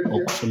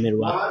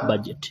okusomerwa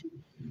budget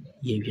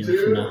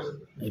y'ebyenfuna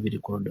ebiri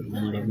ku ludda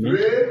oluvanyuma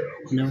gavumenti.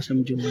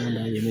 N'abasamuji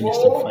Muganda ye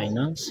Minister of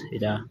Finance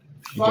era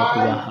ajja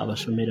kuba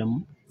abasomeramu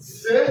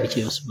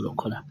biki byasobola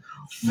okukola.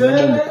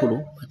 Omulambo omukulu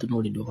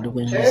batunuulidde obuli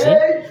bw'enguzi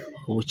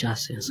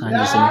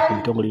obukyasensaanya ezimu ku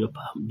bitongole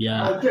bya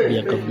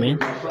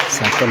gavumenti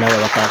ssaako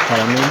n'ababaka ba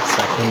Paalamenti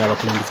ssaako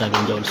n'abakulembeze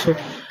ab'enjawulo. So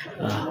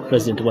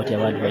President bw'ati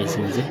aba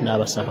advisinze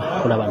n'abasaba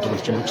okulaba nti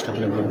buli kimu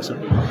kitambula bulungi.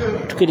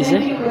 Tukkirize.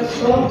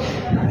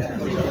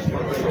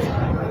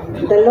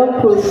 The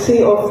local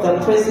see of the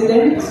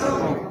president,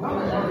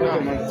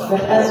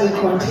 but as we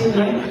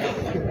continue,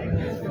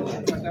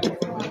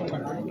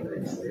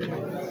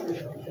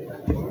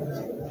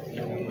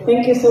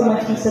 thank you so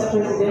much, Mr.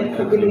 President,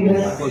 for giving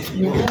us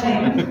your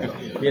time.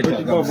 Will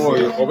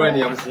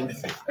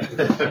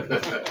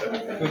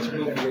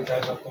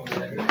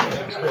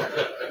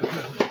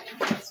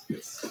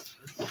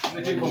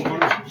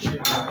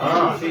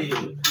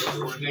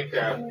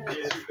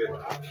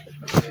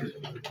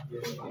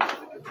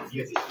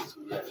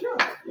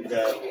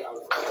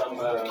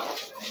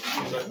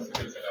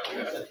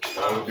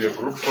be a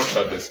group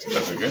photo this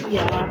again?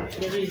 Yeah,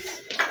 there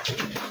is.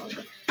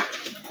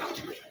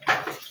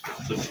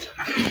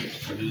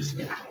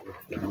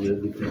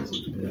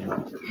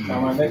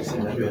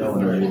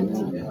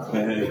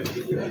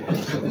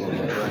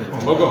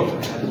 Bogo,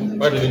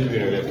 why didn't you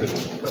get it?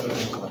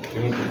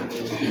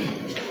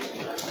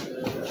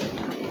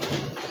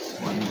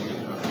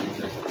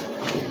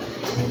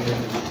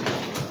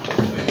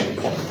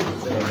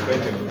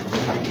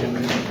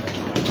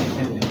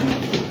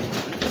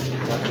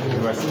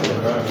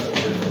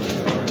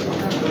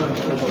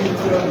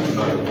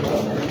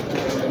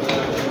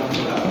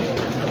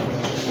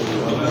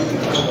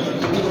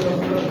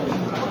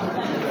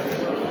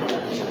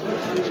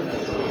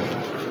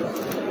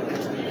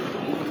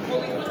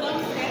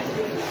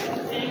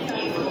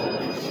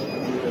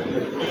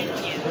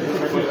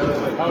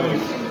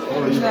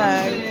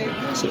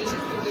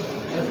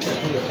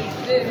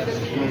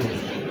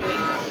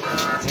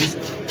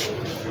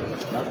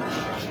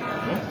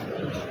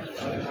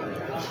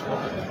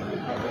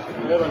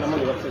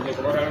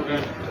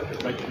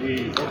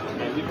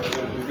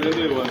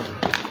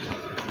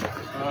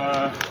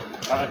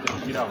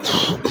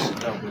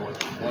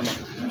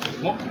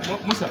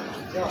 Musa,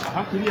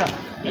 hakulia.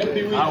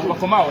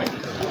 Wakomawe.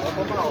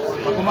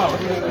 Wakomawe.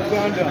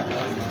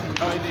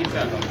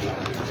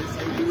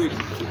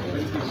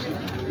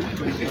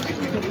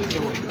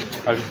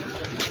 Ali.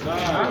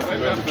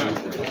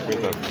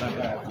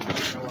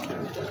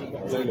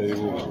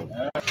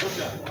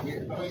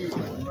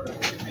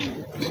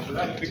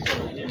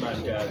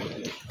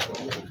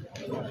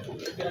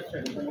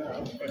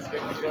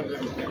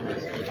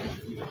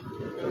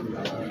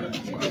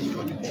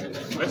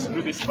 Let's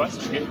do this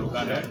first to get to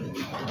Uganda.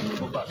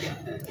 Go back.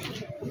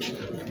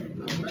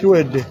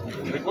 Kiwedde.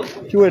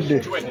 Kiwedde.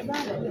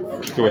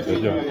 Kiwedde,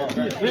 yeah.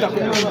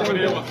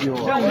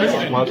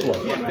 Matwa.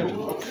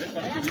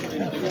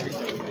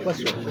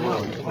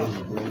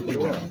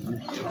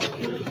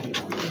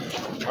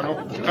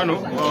 Kano,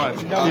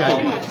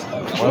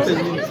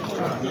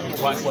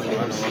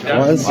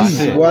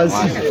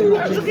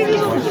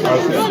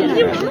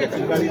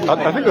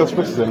 I think the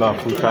space is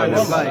enough. We can.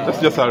 Let's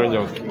just arrange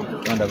out.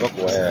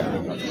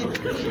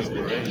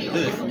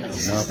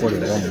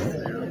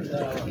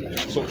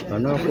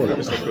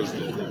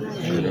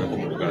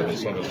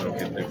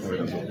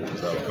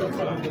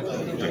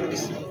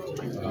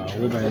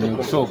 Webalina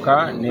okusooka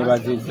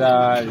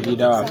nebaziza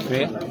liira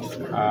waffe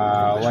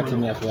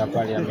watimu yaffe ya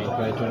parliament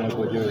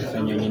Honorable Joe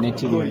Ssenyonyi ne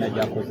ttiimu yonna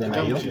gy'akoze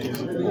nayo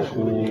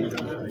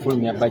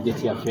okufulumya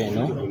budget yaffe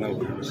eno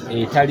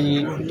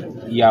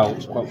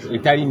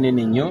etali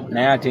nnene nnyo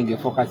naye ate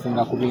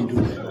ng'efokasinga ku bintu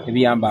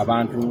ebiyamba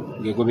abantu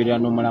ng'egoberera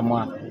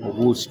n'omulamwa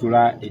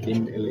oguusitula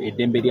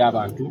eddembe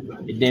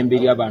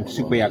ly'abantu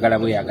si kweyagala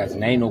bweyagazi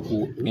naye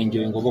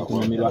n'okuenjoyinga oba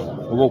okunyumirwa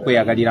oba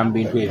okweyagalira mu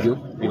bintu ebyo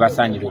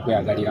bibasaanira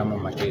okweyagaliramu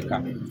mu mateeka.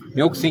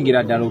 Naye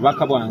okusingira ddala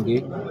obubaka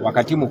bwange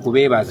wakati mu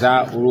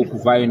kubeebaza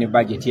olw'okuvaayo ne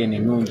bajeti eno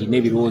ennungi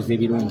n'ebirowoozo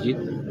ebirungi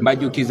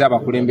mbajjukiza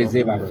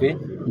abakulembeze baffe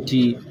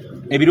nti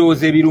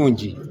ebirowoozo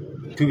ebirungi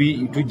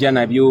tujja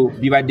nabyo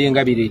bibadde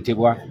nga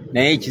bireetebwa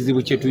naye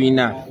ekizibu kye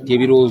tulina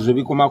ebirowoozo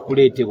bikoma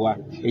kuleetebwa.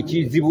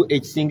 Ekizibu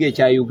ekisinga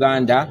ekya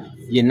Uganda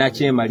yenna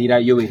kyemalira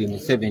Yoweri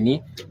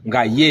Museveni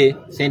nga ye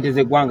sente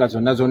z'eggwanga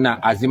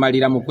zonna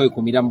azimalira mu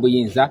kwekumira mu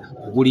buyinza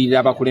okugulirira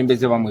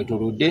abakulembeze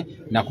bamwetoolodde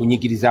na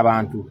kunyigiriza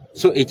abantu.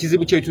 So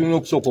ekizibu kye tulina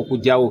okusooka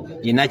okugyawo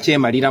yenna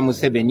kyemalira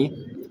Museveni,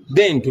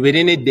 then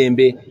tubeere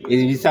n'eddembe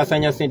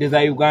ebisaasanya sente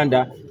za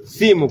Uganda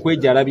si mu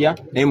kwejalabya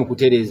naye mu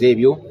kutereeza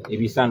ebyo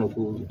ebisaana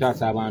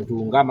okutaasa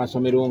abantu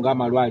ng'amasomero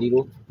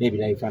ng'amalwaliro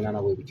n'ebirala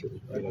bifaanana bwe bityo.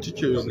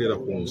 Kiki oyogera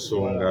ku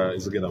nsonga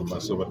ezigenda mu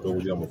maaso badde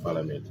owulira mu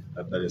paalamenti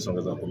naddala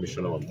ensonga za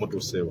komishona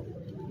mutuuseewo?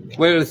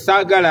 Well,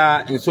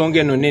 saagala ensonga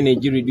eno nene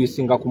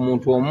gireducinga ku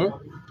muntu omu.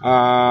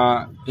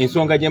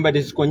 Ensonga gye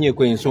mbadde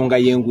zikonyeeko ensonga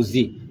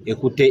y'enguzi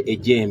ekutte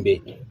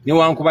ejjembe.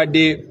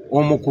 Newankubadde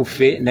omu ku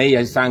ffe naye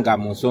yazisanga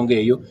mu nsonga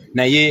eyo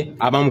naye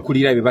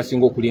abamukulira be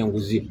basinga okulya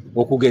enguzi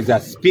okugeza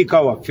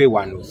sipiika waffe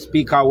wano,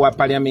 sipiika wa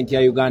paliamenti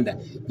ya Uganda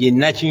ye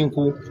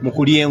Nakinku mu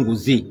kulya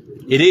enguzi.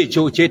 Era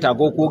ekyo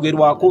kyetaaga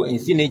okwogerwako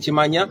ensi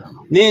n'ekimanya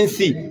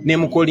n'ensi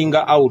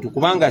nemukolinga out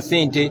kubanga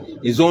sente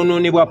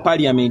ezoonoonebwa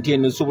paliamenti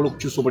eno zisobola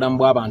okukyusa obulamu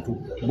bw'abantu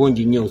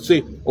bungi nnyo. So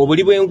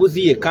obuli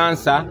bw'enguzi ye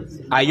kansa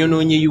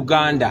ayonoonye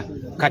Uganda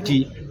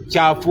kati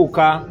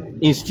kyafuuka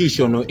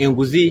institutional.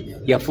 Enguzi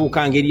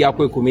yafuuka ngeri ya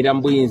kwekumira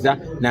mu buyinza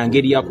na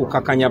ngeri ya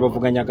kukakanya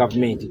abavuganya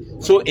gavumenti.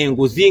 So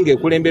enguzi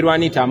ng'ekulemberwa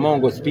Anita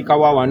Amongo sipiika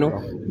wa wano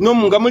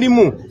nga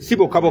mulimu si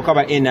bokka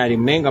ba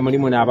NRM naye nga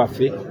mulimu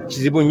n'abaffe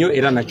kizibu nnyo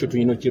era nakyo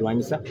tulina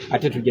okirwanyisa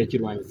ate tujja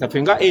kirwanyisa.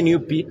 Ffe nga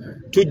NUP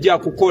tujja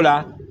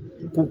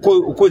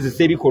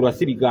kukozesa ebikolwa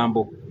si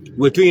bigambo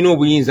we tulina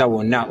obuyinza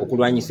bwonna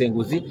okulwanyisa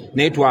enguzi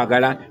naye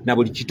twagala na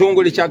buli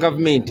kitongole kya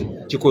gavumenti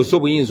kikozesa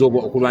obuyinza obwo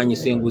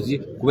okulwanyisa enguzi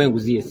kuba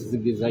enguzi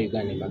yesizigiriza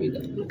Uganda emabega.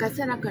 Mu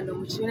kaseera kano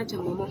mu kibiina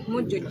kyammwe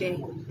mujjudde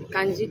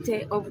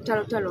kanjite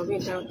obutalotalo oba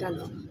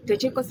entalotalo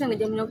tekikose nga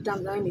gyemulina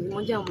okutambulawo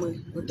emirimu gyammwe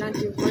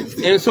otandika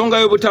ensonga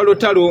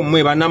y'obutalotalo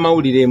mmwe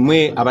bannamawulire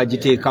mmwe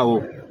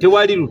abagiteekawo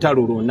tewali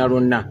lutalo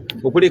lwonna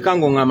okuleka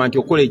ng'oŋŋamba nti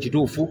okola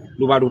ekituufu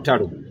luba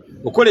lutalo.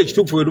 Okola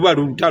ekituufu we luba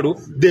lutalo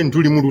then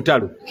tuli mu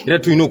lutalo era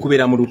tulina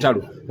okubeera mu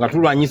lutalo nga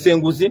tulwanyisa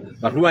enguzi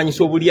nga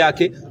tulwanyisa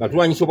obulyake nga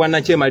tulwanyisa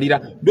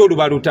obwannakyemalira ddo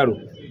luba lutalo.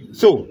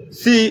 So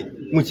si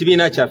mu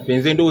kibiina kyaffe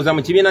nze ndowooza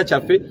mu kibiina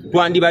kyaffe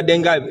twandibadde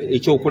nga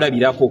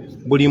ekyokulabirako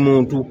buli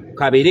muntu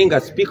kabeere nga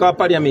sipiika wa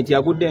paliamenti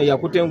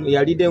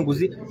yalidde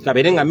enguzi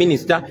kabeere nga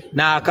minisita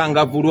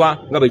n'akangavulwa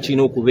nga bwe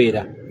kirina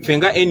okubeera. Ffe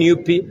nga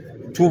NUP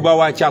tuba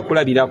wa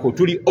kyakulabirako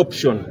tuli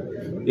option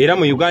era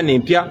mu Uganda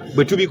empya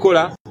bwe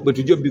tubikola bwe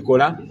tujja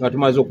obikola nga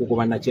tumaze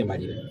okukuba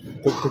nakyemalira.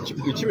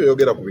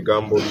 Kibeyogera ku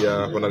bigambo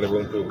bya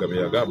Honorable Nkuga bye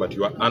yagamba nti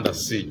under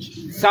siege.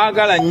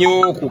 Saagala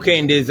nnyo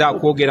kukendeeza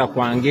kwogera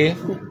kwange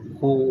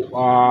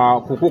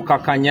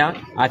kukukakanya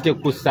ate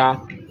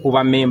kussa ku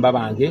bammemba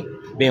bange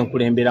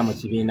benkulembera mu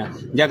kibiina.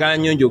 Njagala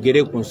nnyo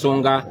njogere ku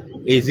nsonga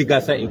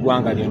ezigasa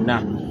eggwanga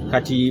lyonna.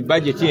 Kati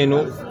budget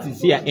eno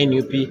si ya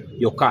NUP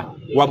yokka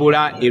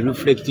wabula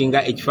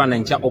reflectinga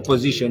ekifaananyi kya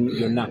opposition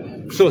yonna.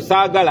 So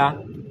saagala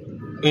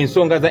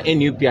ensonga za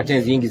NUP ate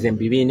nziyingize mu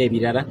bibiina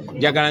ebirala.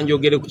 Njagala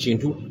njogere ku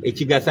kintu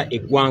ekigasa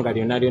eggwanga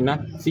lyonna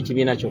si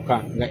kibiina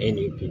kyokka nga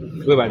NUP.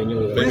 Webale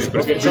nnyo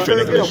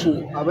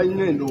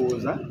abalina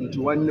endowooza nti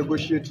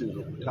wanegotiating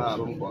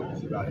okutaaba mu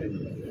kwaguzi ba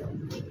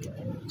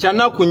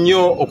kyanaku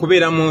nnyo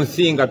okubeera mu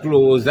nsi nga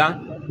tulowooza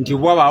nti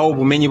bwabaawo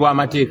obumenyi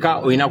bw'amateeka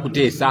olina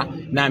kuteesa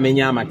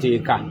n'amenya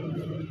amateeka.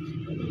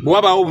 Bwe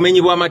wabaawo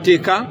obumenyi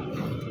bw'amateeka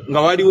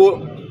nga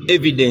waliwo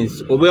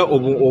evidence oba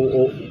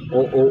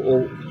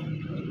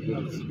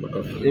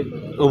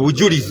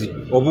obujulizi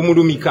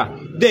obumulumika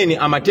then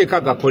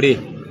amateeka gakole.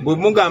 Bwe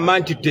mugamba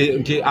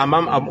nti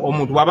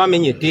omuntu bw'aba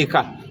amenya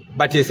etteeka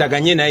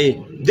bateesaganye naye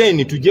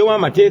then tugyewo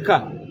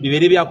amateeka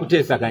bibeere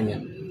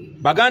byakuteesaganya.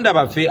 Baganda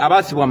baffe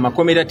abaasibwa mu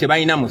makomera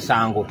tebalina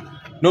musango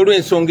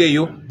n'olw'ensonga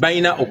eyo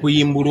balina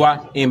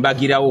okuyimbulwa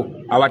embagirawo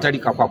awatali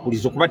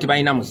kakwakulizo kuba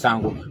tebalina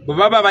musango. Bwe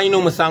baba balina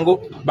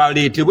omusango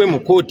baleetebwe mu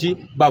kooti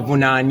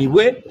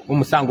bavunaanibwe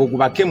omusango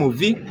gubake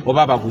muvi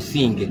oba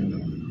bagusinge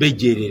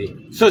bejjerere.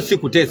 So si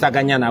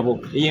kuteesaganya nabo.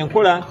 Eyo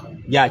enkola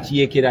ya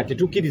kiyeekera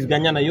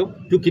tetukkiriziganya nayo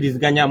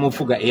tukkiriziganya mu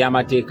nfuga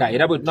ey'amateeka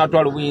era bwe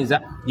tunatwala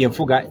obuyinza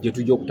y'enfuga gye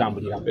tujja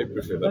okutambulirako.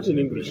 That in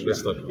English, let's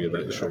start with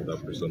the issue of the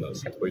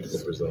prisoners, political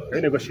prisoners. Are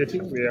you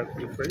negotiating? We are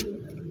afraid.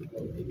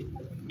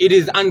 It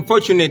is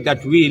unfortunate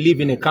that we live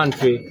in a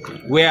country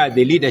where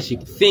the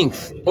leadership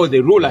thinks, or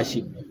the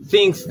rulership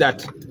thinks,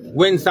 that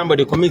when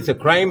somebody commits a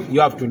crime, you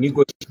have to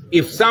negotiate.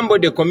 If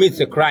somebody commits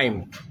a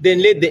crime,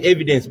 then let the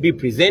evidence be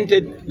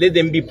presented, let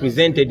them be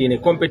presented in a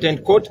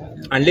competent court,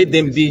 and let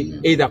them be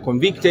either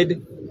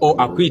convicted or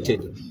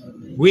acquitted.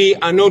 We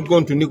are not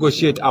going to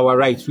negotiate our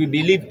rights. We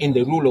believe in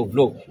the rule of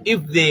law.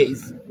 If there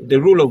is the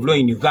rule of law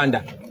in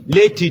Uganda,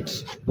 let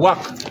it work.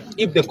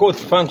 If the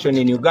courts function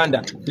in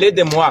Uganda, let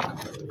them work.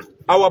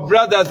 Our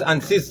brothers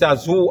and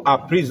sisters who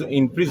are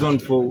in prison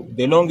for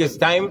the longest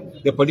time,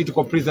 the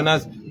political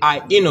prisoners,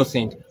 are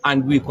innocent,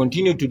 and we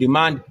continue to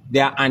demand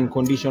their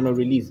unconditional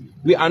release.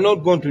 We are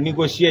not going to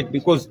negotiate,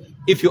 because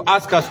if you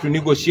ask us to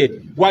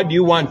negotiate, what do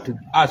you want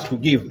us to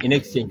give in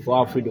exchange for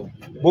our freedom?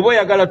 Bobo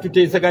yagala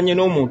tuteesaganye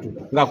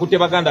n'omuntu ng'akutte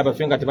baganda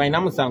baffe nga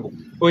tebalina musango,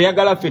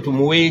 oyagala ffe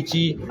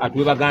tumuweeki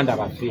atuwe baganda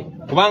baffe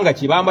kubanga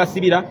kibamba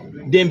sibira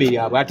dembe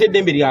lyabwe, ate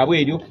eddembe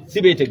lyabwe eryo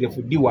si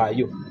beetegefu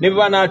ddiwaayo, ne bwe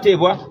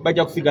banaateebwa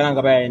bajja kusigala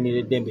nga bayanira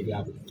eddembe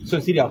lyabwe. So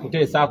si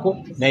lyakuteesaako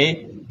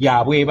naye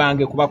lyabwe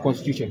bange kuba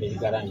constitution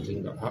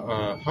erigarantinga.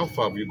 How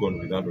far have you gone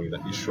with handling the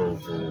issue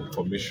of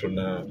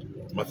Commissioner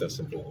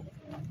Matthias?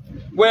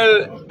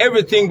 Well,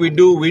 everything we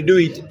do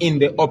it in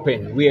the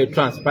open. We are a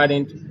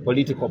transparent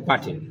political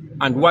party.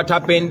 And what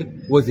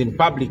happened was in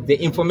public. The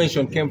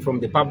information came from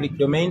the public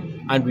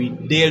domain, and we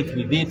dealt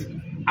with it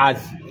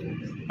as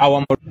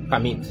our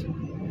commit.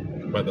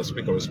 But the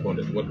speaker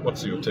responded.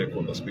 What's your take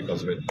on the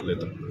speaker's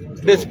letter?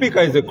 The speaker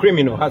is a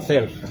criminal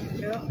herself.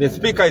 The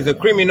speaker is a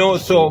criminal,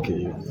 so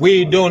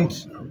we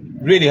don't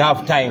really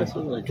have time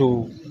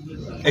to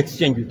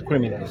exchange with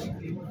criminals.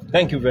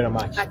 Thank you very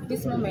much. At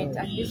this moment,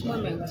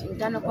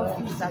 internal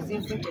conflicts has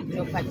infiltrated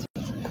your party.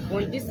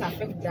 Will this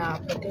affect the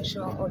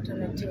potential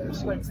alternative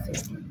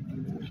policies?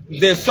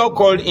 The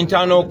so-called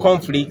internal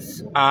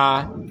conflicts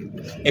are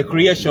a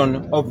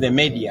creation of the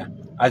media.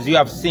 As you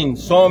have seen,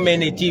 so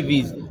many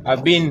TVs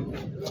have been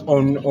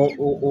on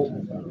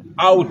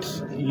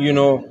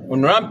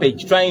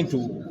rampage, trying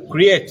to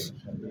create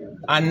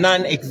a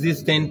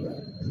non-existent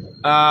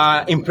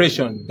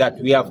impression that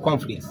we have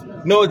conflicts.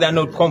 No, they're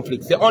not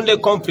conflicts. The only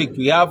conflict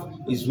we have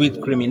is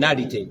with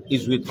criminality,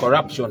 is with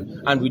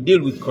corruption, and we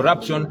deal with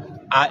corruption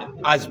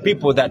as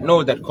people that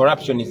know that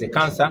corruption is a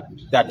cancer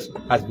that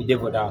has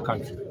bedeviled our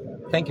country.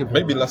 Thank you.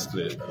 Maybe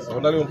lastly,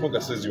 Honorable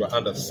Mpoga says you are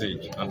under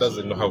siege and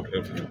doesn't know how to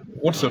help you.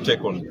 What's your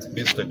take on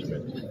this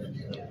statement?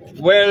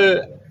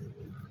 Well,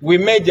 we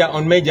major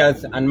on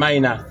majors and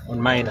minor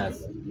on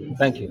minors.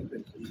 Thank you.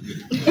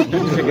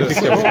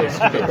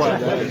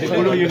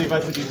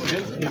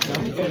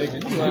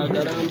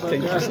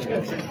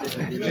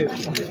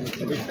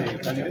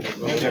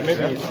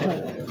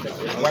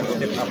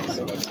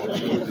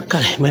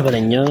 Kale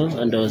mwebale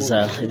nnyo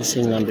ndowooza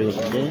ebisinga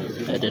mbibudde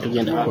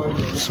tetugenda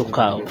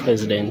kusukka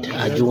president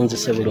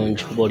ajunzise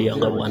bulungi kuba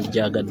oliyanga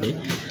bwandijagadde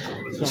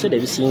biseera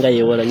ebisinga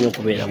yeewala nnyo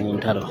okubeera mu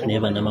ntalo naye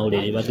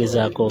bannamawulire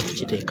bagezaako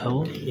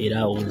kiteekawo era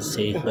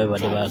awunzise nga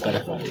bebadde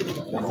baagala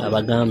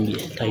abagambye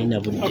talina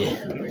budde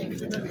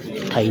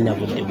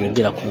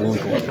bwogera ku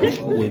muntu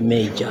we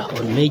major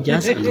on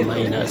majors and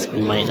minors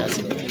on minors.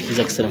 His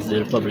Excellency the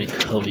Republic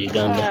of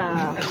Uganda.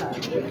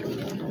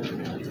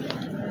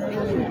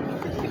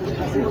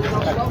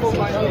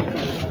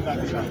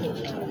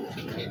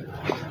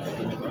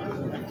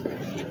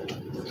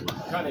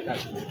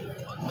 Thank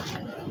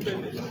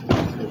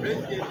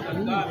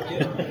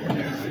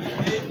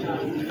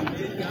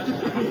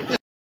you.